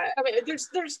 Yeah, I mean, there's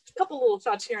a couple little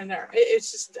shots here and there.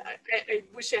 It's just, I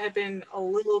wish it had been a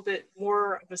little bit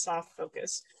more of a soft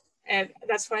focus. And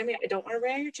that's what I mean. I don't want to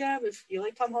rain on your jam. If you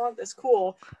like Tom Holland, that's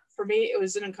cool. For me, it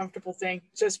was an uncomfortable thing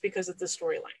just because of the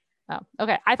storyline. Oh,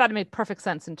 okay. I thought it made perfect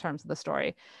sense in terms of the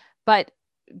story. But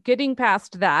getting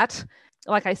past that,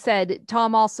 like I said,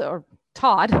 Todd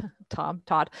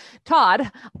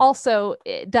also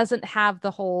doesn't have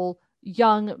the whole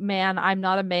young man, I'm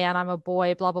not a man, I'm a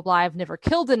boy, blah, blah, blah, I've never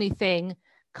killed anything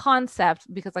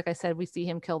concept, because like I said, we see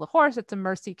him kill the horse. It's a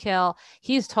mercy kill.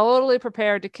 He's totally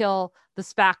prepared to kill the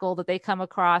spackle that they come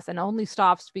across and only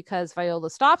stops because Viola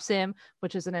stops him,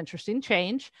 which is an interesting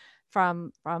change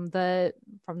from the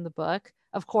book.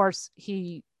 Of course,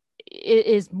 he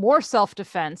is more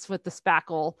self-defense with the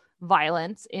spackle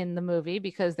violence in the movie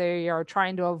because they are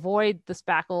trying to avoid the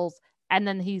spackles, and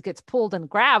then he gets pulled and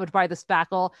grabbed by the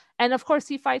spackle, and of course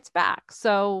he fights back.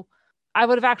 So I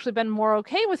would have actually been more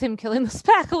okay with him killing the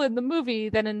spackle in the movie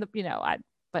than in the,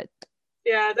 but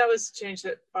yeah, that was a change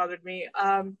that bothered me.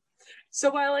 So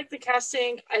while I like the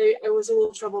casting, I was a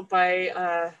little troubled by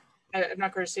I'm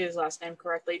not going to say his last name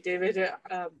correctly, David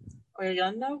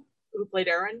Oyelowo, who played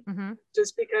Aaron,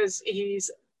 just because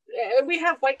we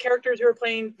have white characters who are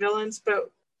playing villains,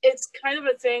 but it's kind of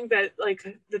a thing that like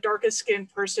the darkest skinned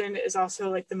person is also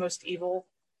like the most evil.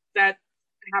 That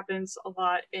happens a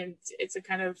lot, and it's a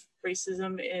kind of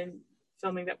racism in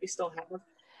filming that we still have.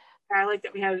 I like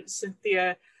that we have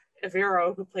Cynthia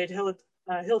Evero, who played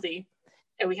Hildy,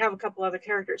 and we have a couple other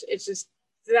characters. It's just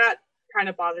that kind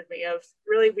of bothered me of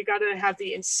really, we got to have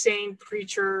the insane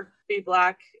preacher be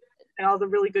black and all the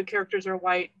really good characters are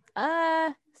white.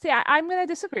 I'm going to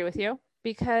disagree with you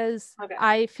because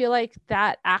I feel like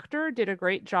that actor did a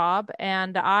great job,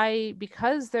 and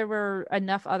because there were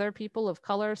enough other people of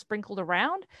color sprinkled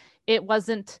around, it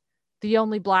wasn't the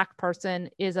only black person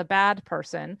is a bad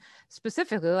person,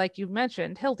 specifically, like you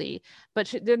mentioned, Hildy,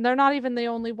 but they're not even the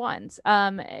only ones.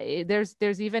 There's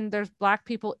black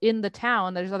people in the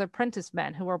town. There's other apprentice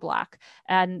men who are black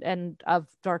and of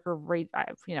darker race, I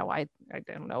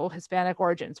don't know, Hispanic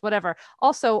origins, whatever.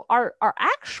 Also, our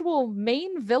actual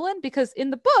main villain, because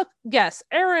in the book, yes,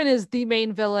 Aaron is the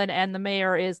main villain and the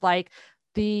mayor is like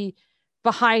the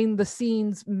behind the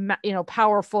scenes,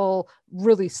 powerful,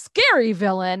 really scary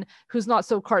villain who's not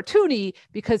so cartoony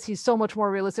because he's so much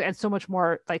more realistic and so much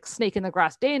more like snake in the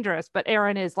grass dangerous. But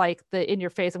Aaron is like the in your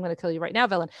face, I'm going to kill you right now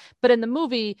villain. But in the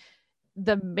movie,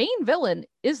 the main villain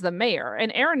is the mayor,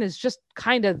 and Aaron is just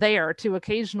kind of there to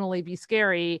occasionally be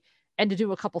scary and to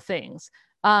do a couple things.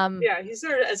 Yeah, he's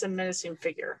there as a menacing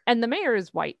figure. And the mayor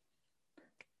is white.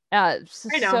 I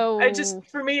know. So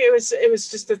for me, it was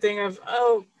just the thing of,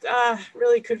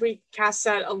 really, could we cast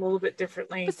that a little bit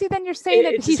differently? But see, then you're saying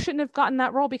that he shouldn't have gotten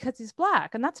that role because he's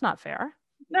black, and that's not fair.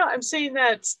 No, I'm saying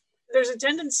that there's a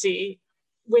tendency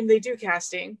when they do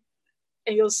casting,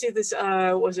 and you'll see this,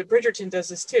 was it Bridgerton does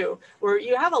this too, where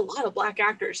you have a lot of black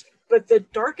actors, but the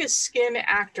darkest skin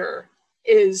actor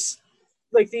is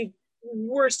like the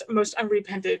worst, most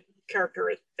unrepentant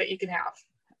character that you can have.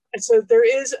 And so there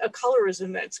is a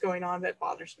colorism that's going on that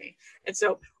bothers me. And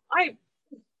so I'm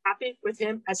happy with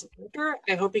him as an actor.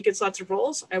 I hope he gets lots of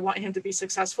roles. I want him to be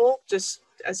successful just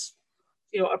as,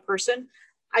 a person.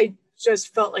 I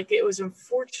just felt like it was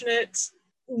unfortunate,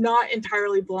 not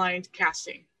entirely blind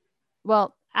casting.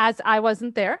 Well, as I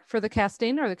wasn't there for the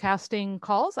casting or the casting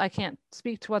calls, I can't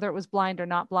speak to whether it was blind or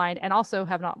not blind. And also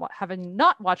having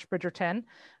not watched Bridgerton,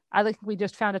 I think we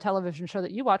just found a television show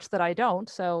that you watched that I don't.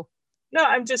 So no,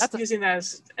 I'm just using that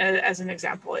as an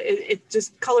example. It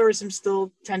just colorism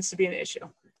still tends to be an issue.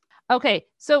 Okay,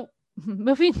 so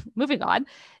moving on,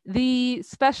 the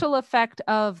special effect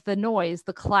of the noise,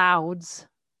 the clouds,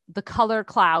 the color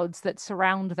clouds that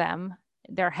surround them,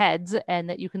 their heads, and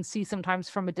that you can see sometimes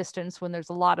from a distance when there's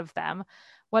a lot of them.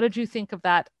 What did you think of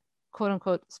that quote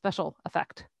unquote special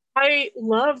effect? I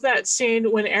love that scene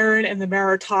when Aaron and the mayor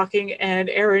are talking, and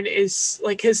Aaron is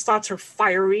like, his thoughts are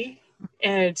fiery.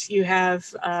 And you have,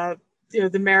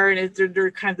 the mayor, and they're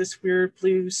kind of this weird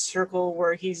blue circle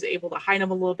where he's able to hide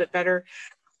them a little bit better.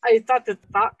 I thought the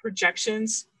thought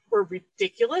projections were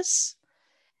ridiculous.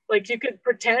 Like, you could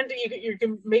pretend, you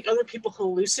can make other people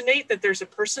hallucinate that there's a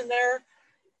person there,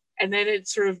 and then it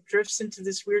sort of drifts into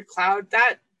this weird cloud.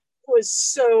 That was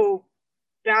so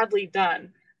badly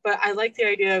done. But I like the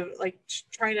idea of like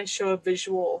trying to show a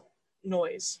visual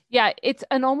noise. Yeah, it's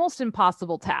an almost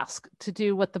impossible task to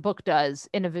do what the book does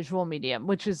in a visual medium,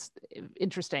 which is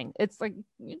interesting. It's like,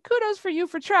 kudos for you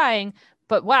for trying,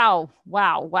 but wow.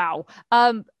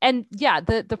 And yeah,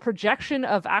 the projection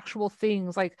of actual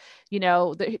things like,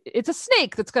 it's a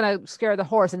snake that's going to scare the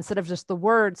horse instead of just the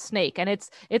word snake. And it's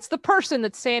the person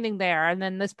that's standing there. And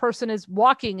then this person is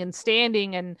walking and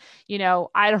standing. And,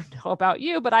 I don't know about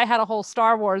you, but I had a whole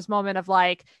Star Wars moment of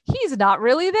like, he's not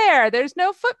really there. There's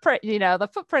no footprint, the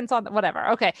footprints on whatever.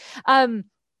 Okay.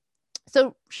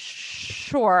 So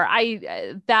sure.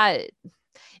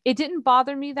 It didn't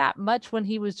bother me that much when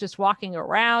he was just walking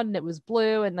around and it was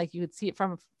blue and like you could see it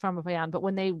from beyond. But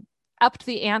when they upped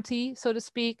the ante, so to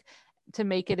speak, to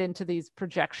make it into these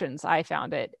projections, I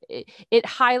found it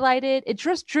highlighted, it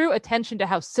just drew attention to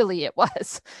how silly it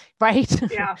was,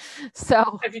 right? Yeah.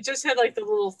 So if you just had like the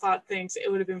little thought things,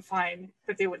 it would have been fine,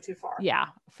 but they went too far. Yeah,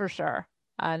 for sure.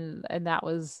 And that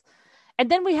was... And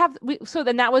then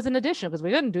then that was an addition because we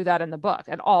didn't do that in the book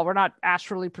at all. We're not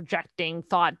astrally projecting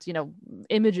thought,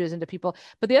 images into people.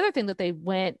 But the other thing that they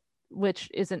went,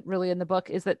 which isn't really in the book,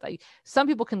 is that like some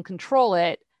people can control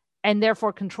it and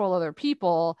therefore control other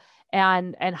people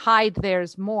and hide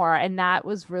theirs more. And that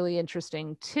was really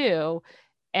interesting too.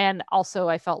 And also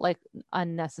I felt like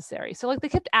unnecessary. So like they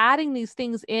kept adding these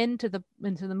things into the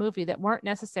movie that weren't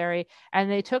necessary. And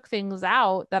they took things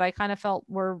out that I kind of felt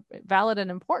were valid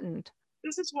and important.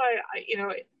 This is why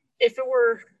if it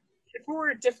were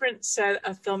a different set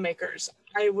of filmmakers,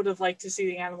 I would have liked to see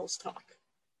the animals talk,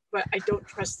 but I don't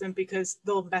trust them because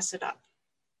they'll mess it up.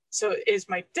 So it is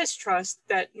my distrust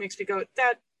that makes me go,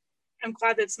 that I'm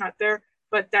glad that's not there,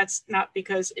 but that's not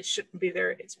because it shouldn't be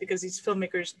there. It's because these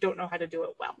filmmakers don't know how to do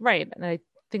it well. Right. And I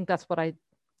think that's what I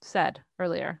said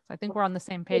earlier. I think we're on the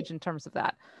same page in terms of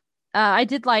that. I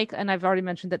did like, and I've already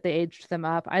mentioned that they aged them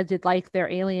up. I did like their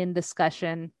alien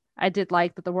discussion. I did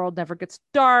like that the world never gets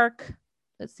dark.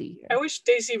 Let's see here. I wish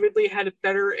Daisy Ridley had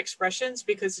better expressions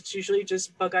because it's usually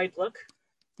just bug-eyed look.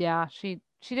 Yeah, she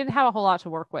didn't have a whole lot to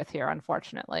work with here,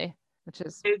 unfortunately,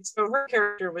 so her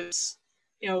character was,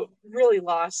 really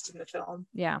lost in the film.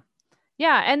 Yeah.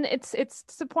 Yeah, and it's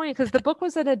disappointing because the book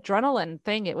was an adrenaline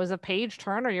thing. It was a page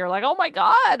turner. You're like, oh my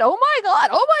God,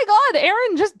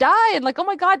 Aaron just died. And like, oh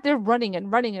my God, they're running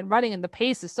and running and running, and the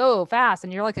pace is so fast,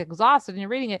 and you're like exhausted, and you're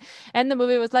reading it. And the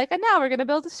movie was like, and now we're gonna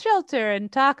build a shelter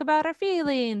and talk about our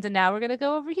feelings, and now we're gonna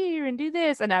go over here and do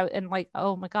this, and like,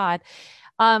 oh my God.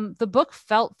 The book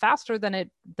felt faster than it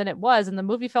was, and the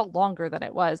movie felt longer than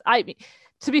it was. I mean,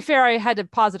 to be fair, I had to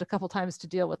pause it a couple times to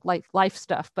deal with life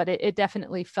stuff, but it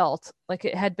definitely felt like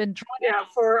it had been drawn. Yeah,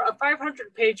 for a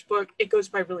 500-page book, it goes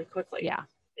by really quickly. Yeah.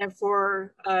 And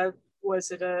for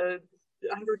was it a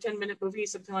 110-minute movie,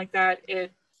 something like that,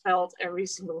 it felt every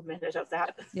single minute of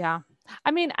that. Yeah.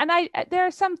 I mean, and there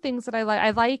are some things that I like.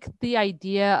 I like the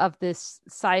idea of this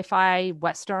sci-fi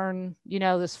Western,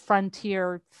 this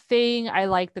frontier thing. I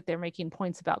like that they're making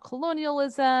points about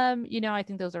colonialism. I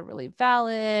think those are really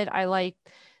valid. I like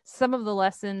some of the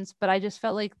lessons, but I just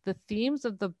felt like the themes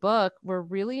of the book were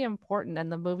really important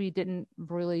and the movie didn't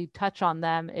really touch on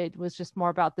them. It was just more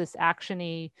about this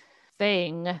actiony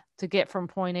thing to get from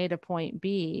point A to point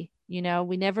B. We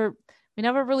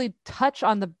never really touch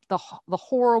on the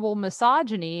horrible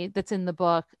misogyny that's in the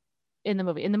book, in the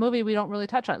movie. In the movie, we don't really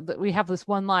touch on it. We have this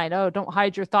one line, "Oh, don't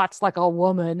hide your thoughts like a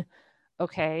woman."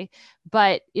 Okay.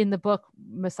 But in the book,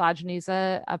 misogyny is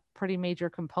a pretty major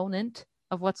component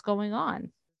of what's going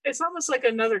on. It's almost like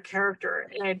another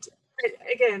character. And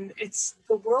again,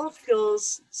 the world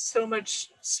feels so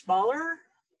much smaller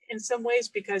in some ways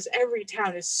because every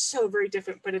town is so very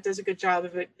different, but it does a good job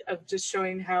of just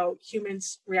showing how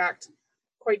humans react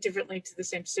quite differently to the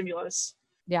same stimulus.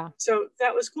 Yeah. So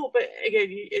that was cool, but again,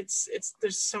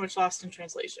 there's so much lost in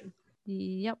translation.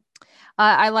 Yep.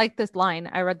 I like this line.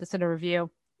 I read this in a review.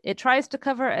 It tries to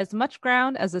cover as much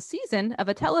ground as a season of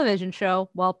a television show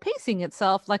while pacing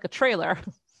itself like a trailer.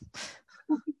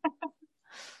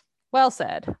 Well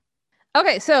said.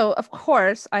 Okay, so of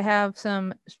course I have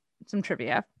some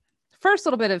trivia. First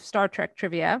little bit of Star Trek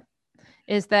trivia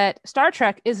is that Star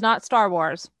Trek is not Star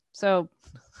Wars. So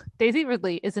Daisy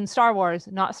Ridley is in Star Wars,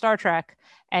 not Star Trek,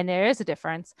 and there is a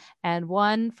difference. And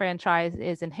one franchise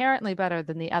is inherently better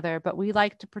than the other, but we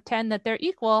like to pretend that they're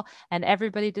equal and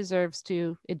everybody deserves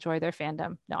to enjoy their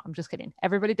fandom. No, I'm just kidding.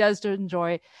 Everybody does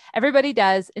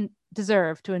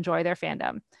deserve to enjoy their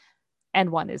fandom, and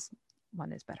one is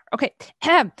better. Okay,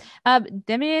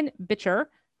 Demian Bichir,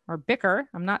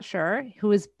 I'm not sure,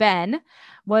 who is Ben,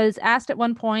 was asked at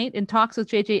one point in talks with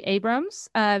J.J. Abrams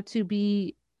to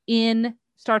be in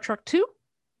Star Trek 2,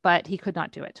 but he could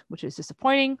not do it, which is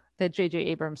disappointing. That J.J.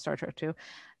 Abrams Star Trek 2.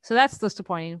 So that's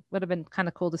disappointing. Would have been kind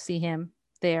of cool to see him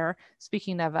there.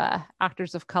 Speaking of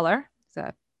actors of color, he's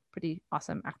a pretty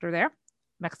awesome actor there.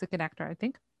 Mexican actor, I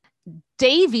think.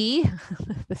 Davy,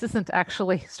 this isn't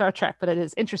actually Star Trek, but it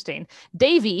is interesting.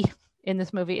 Davy in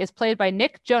this movie is played by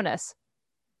Nick Jonas,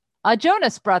 a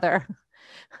Jonas brother.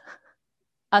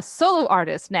 A solo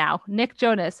artist now, Nick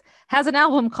Jonas, has an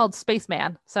album called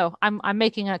Spaceman. So I'm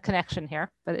making a connection here,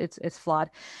 but it's flawed.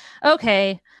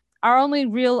 Okay, our only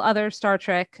real other Star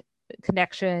Trek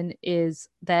connection is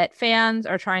that fans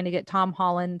are trying to get Tom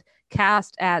Holland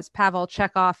cast as Pavel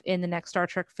Chekhov in the next Star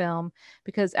Trek film,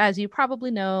 because as you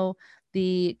probably know,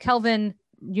 the Kelvin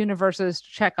universe's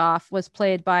Chekhov was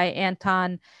played by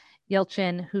Anton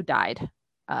Yelchin, who died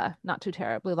not too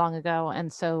terribly long ago,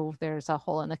 and so there's a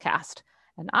hole in the cast.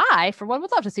 And I, for one,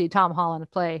 would love to see Tom Holland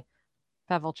play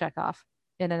Pavel Chekhov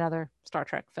in another Star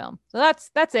Trek film. So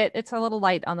that's it. It's a little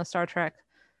light on the Star Trek.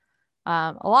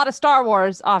 A lot of Star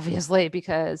Wars, obviously,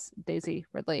 because Daisy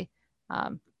Ridley.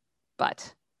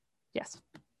 But yes.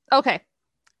 Okay.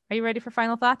 Are you ready for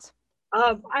final thoughts?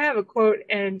 I have a quote,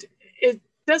 and it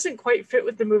doesn't quite fit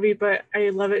with the movie, but I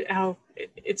love it how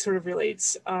it sort of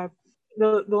relates.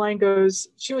 The line goes,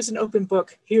 "She was an open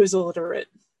book. He was illiterate."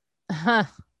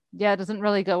 Yeah, it doesn't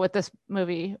really go with this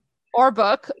movie or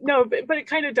book. No, but it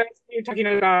kind of does. You're talking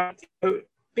about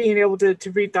being able to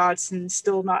read thoughts and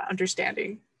still not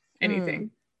understanding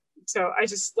anything. So I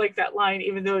just like that line,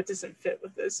 even though it doesn't fit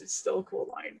with this. It's still a cool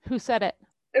line. Who said it?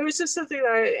 It was just something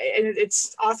and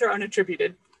it's author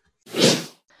unattributed.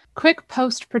 Quick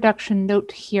post-production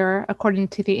note here, according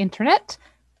to the internet.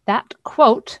 That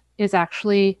quote is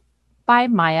actually by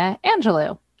Maya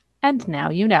Angelou. And now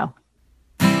you know.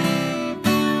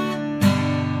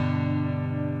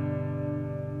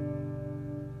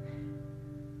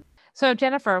 So,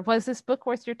 Jennifer, was this book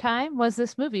worth your time? Was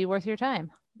this movie worth your time?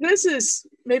 This is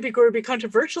maybe going to be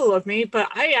controversial of me, but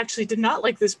I actually did not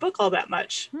like this book all that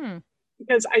much.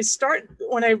 Because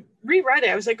when I reread it,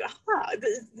 I was like,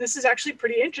 this is actually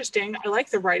pretty interesting. I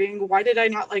like the writing. Why did I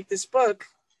not like this book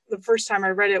the first time I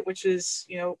read it, which is,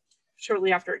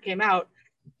 shortly after it came out?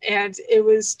 And it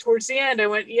was towards the end, I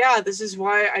went, yeah, this is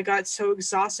why I got so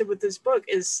exhausted with this book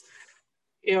is,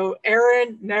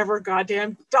 Aaron never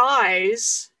goddamn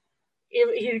dies.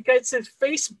 He gets his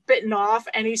face bitten off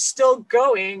and he's still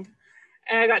going.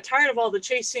 And I got tired of all the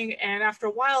chasing. And after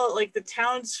a while, like the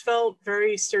towns felt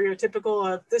very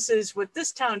stereotypical of this is what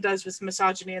this town does with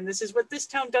misogyny, and this is what this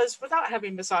town does without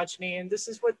having misogyny, and this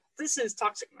is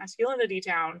toxic masculinity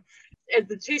town. And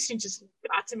the chasing just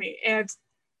got to me. And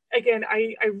again,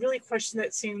 I really question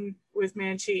that scene with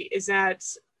Manchi. Is that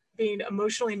being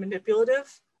emotionally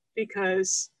manipulative?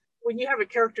 Because when you have a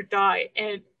character die,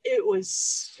 and it was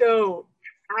so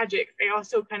tragic, I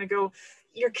also kind of go,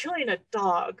 you're killing a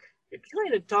dog. You're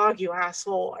killing a dog, you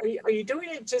asshole. Are you doing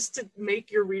it just to make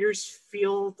your readers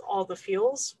feel all the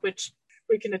feels, which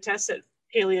we can attest that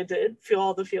Kalia did feel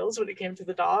all the feels when it came to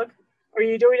the dog? Or are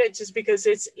you doing it just because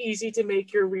it's easy to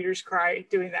make your readers cry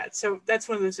doing that? So that's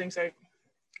one of those things I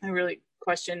really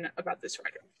question about this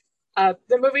writer.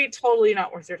 The movie, totally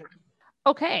not worth your time.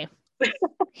 Okay.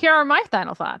 Here are my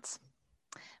final thoughts.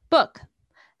 Book.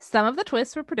 Some of the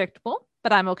twists were predictable,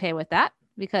 but I'm okay with that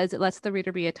because it lets the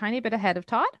reader be a tiny bit ahead of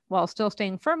Todd while still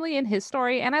staying firmly in his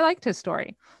story, and I liked his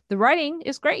story. The writing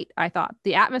is great, I thought.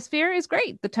 The atmosphere is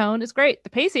great. The tone is great. The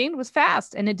pacing was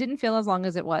fast, and it didn't feel as long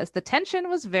as it was. The tension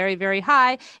was very, very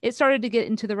high. It started to get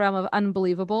into the realm of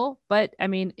unbelievable, but, I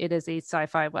mean, it is a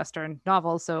sci-fi Western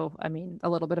novel, so, I mean, a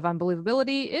little bit of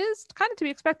unbelievability is kind of to be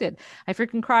expected. I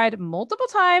freaking cried multiple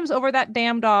times over that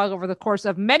damn dog over the course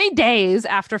of many days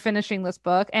after finishing this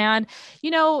book, and,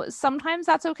 you know, sometimes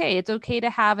that's okay. It's okay to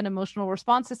have an emotional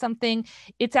response to something.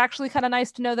 It's actually kind of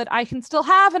nice to know that I can still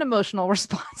have an emotional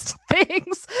response to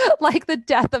things like the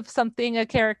death of something, a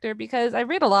character, because I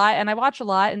read a lot and I watch a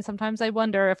lot, and sometimes I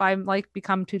wonder if I'm like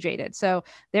become too jaded. So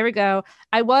there we go.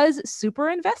 I was super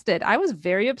invested. I was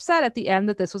very upset at the end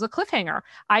that this was a cliffhanger.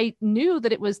 I knew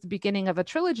that it was the beginning of a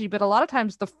trilogy, but a lot of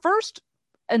times the first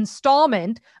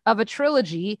installment of a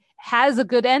trilogy has a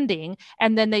good ending,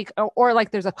 and then they or like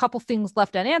there's a couple things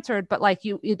left unanswered, but like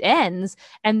it ends,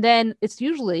 and then it's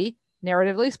usually,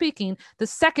 narratively speaking, the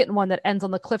second one that ends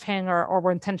on the cliffhanger or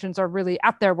where intentions are really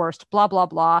at their worst, blah blah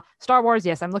blah. Star Wars,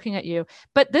 yes, I'm looking at you,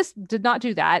 but this did not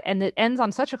do that, and it ends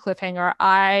on such a cliffhanger.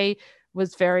 I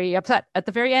was very upset at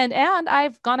the very end, and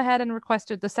I've gone ahead and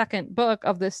requested the second book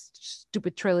of this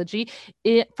stupid trilogy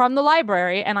from the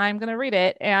library, and I'm going to read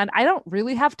it. And I don't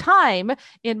really have time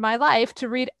in my life to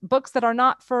read books that are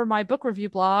not for my book review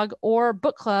blog or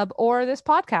book club or this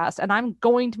podcast, and I'm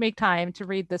going to make time to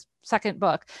read this second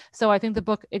book. So I think the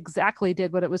book exactly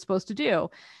did what it was supposed to do.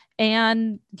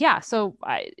 And yeah, so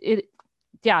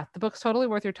the book's totally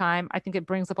worth your time. I think it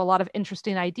brings up a lot of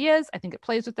interesting ideas. I think it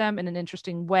plays with them in an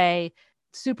interesting way.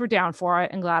 Super down for it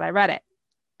and glad I read it.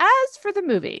 As for the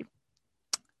movie,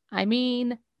 I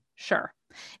mean, sure.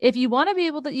 If you want to be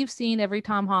able that you've seen every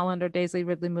Tom Holland or Daisy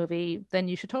Ridley movie, then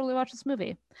you should totally watch this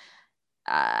movie.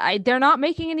 They're not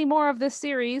making any more of this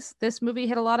series. This movie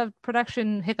had a lot of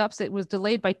production hiccups. It was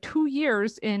delayed by 2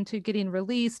 years into getting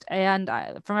released. And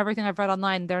from everything I've read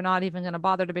online, they're not even going to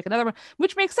bother to make another one,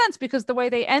 which makes sense because the way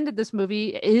they ended this movie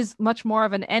is much more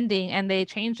of an ending, and they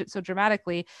changed it so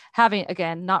dramatically. Having,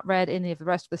 again, not read any of the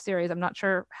rest of the series, I'm not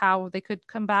sure how they could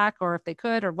come back or if they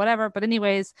could or whatever. But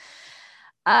anyways,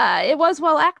 it was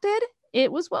well acted.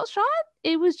 It was well shot.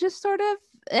 It was just sort of,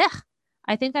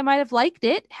 I think I might have liked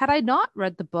it had I not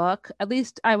read the book. At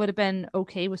least I would have been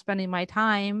okay with spending my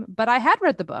time, but I had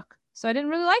read the book, so I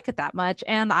didn't really like it that much.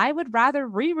 And I would rather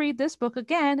reread this book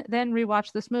again than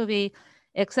rewatch this movie,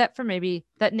 except for maybe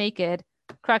that naked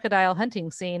crocodile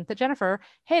hunting scene that Jennifer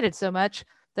hated so much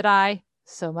that I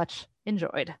so much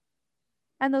enjoyed.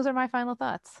 And those are my final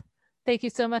thoughts. Thank you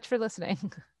so much for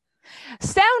listening.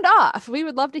 Sound off. We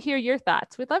would love to hear your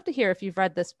thoughts. We'd love to hear if you've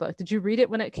read this book. Did you read it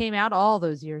when it came out all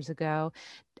those years ago?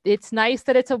 It's nice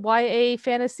that it's a YA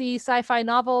fantasy sci-fi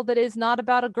novel that is not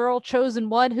about a girl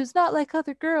chosen one who's not like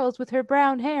other girls with her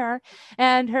brown hair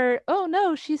and her, oh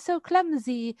no, she's so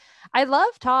clumsy. I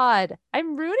love Todd.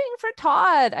 I'm rooting for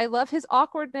Todd. I love his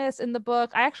awkwardness in the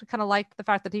book. I actually kind of liked the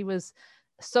fact that he was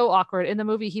so awkward. In the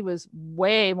movie, he was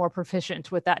way more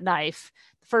proficient with that knife.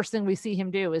 The first thing we see him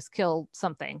do is kill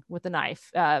something with the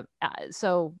knife.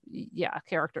 So yeah,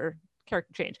 character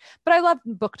change. But I love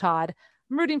Book Todd.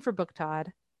 I'm rooting for Book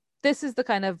Todd. This is the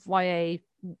kind of YA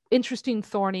interesting,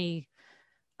 thorny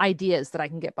ideas that I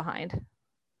can get behind.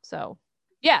 So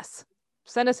yes,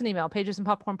 send us an email,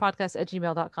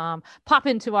 pagesandpopcornpodcast@gmail.com. Pop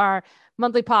into our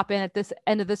monthly pop-in at this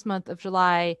end of this month of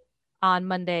July. On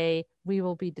Monday, we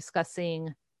will be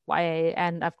discussing YA,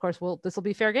 and of course, this will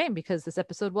be fair game because this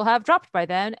episode will have dropped by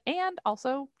then, and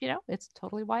also, it's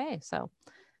totally YA. So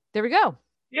there we go.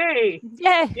 Yay!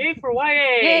 Yay! Yay for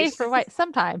YA! Yay for YA.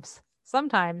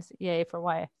 Sometimes yay for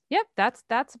YA. Yep,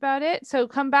 that's about it. So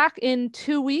come back in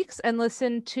 2 weeks and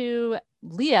listen to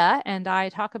Leah and I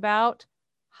talk about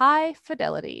high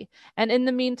fidelity. And in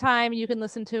the meantime, you can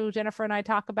listen to Jennifer and I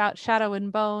talk about Shadow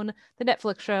and Bone, the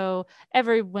Netflix show.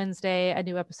 Every Wednesday, a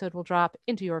new episode will drop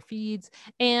into your feeds.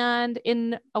 And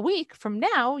in a week from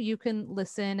now, you can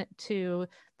listen to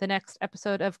the next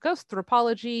episode of Ghost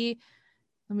Thropology.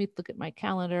 Let me look at my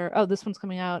calendar. Oh, this one's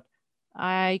coming out.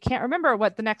 I can't remember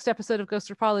what the next episode of Ghost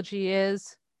Thropology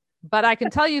is, but I can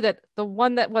tell you that the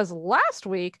one that was last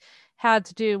week had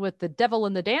to do with the devil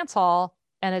in the dance hall,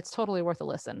 and it's totally worth a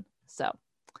listen. So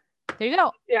there you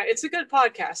go. Yeah, it's a good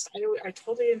podcast. I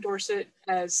totally endorse it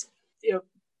as,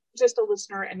 just a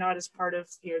listener and not as part of,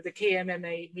 the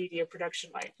KMMA media production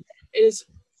line. It is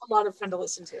a lot of fun to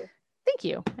listen to. Thank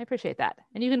you. I appreciate that.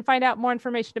 And you can find out more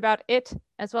information about it,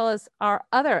 as well as our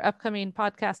other upcoming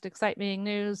podcast exciting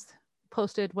news,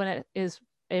 posted when it is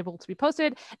able to be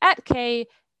posted at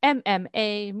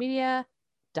kmmamedia.com.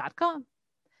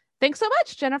 Thanks so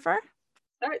much, Jennifer.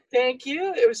 All right. Thank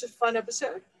you. It was a fun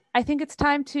episode. I think it's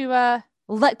time to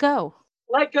let go.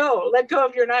 Let go. Let go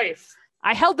of your knife.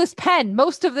 I held this pen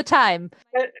most of the time.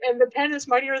 And the pen is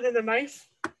mightier than the knife?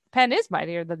 Pen is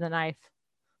mightier than the knife.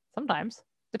 Sometimes.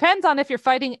 Depends on if you're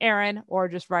fighting Aaron or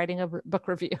just writing a book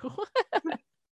review.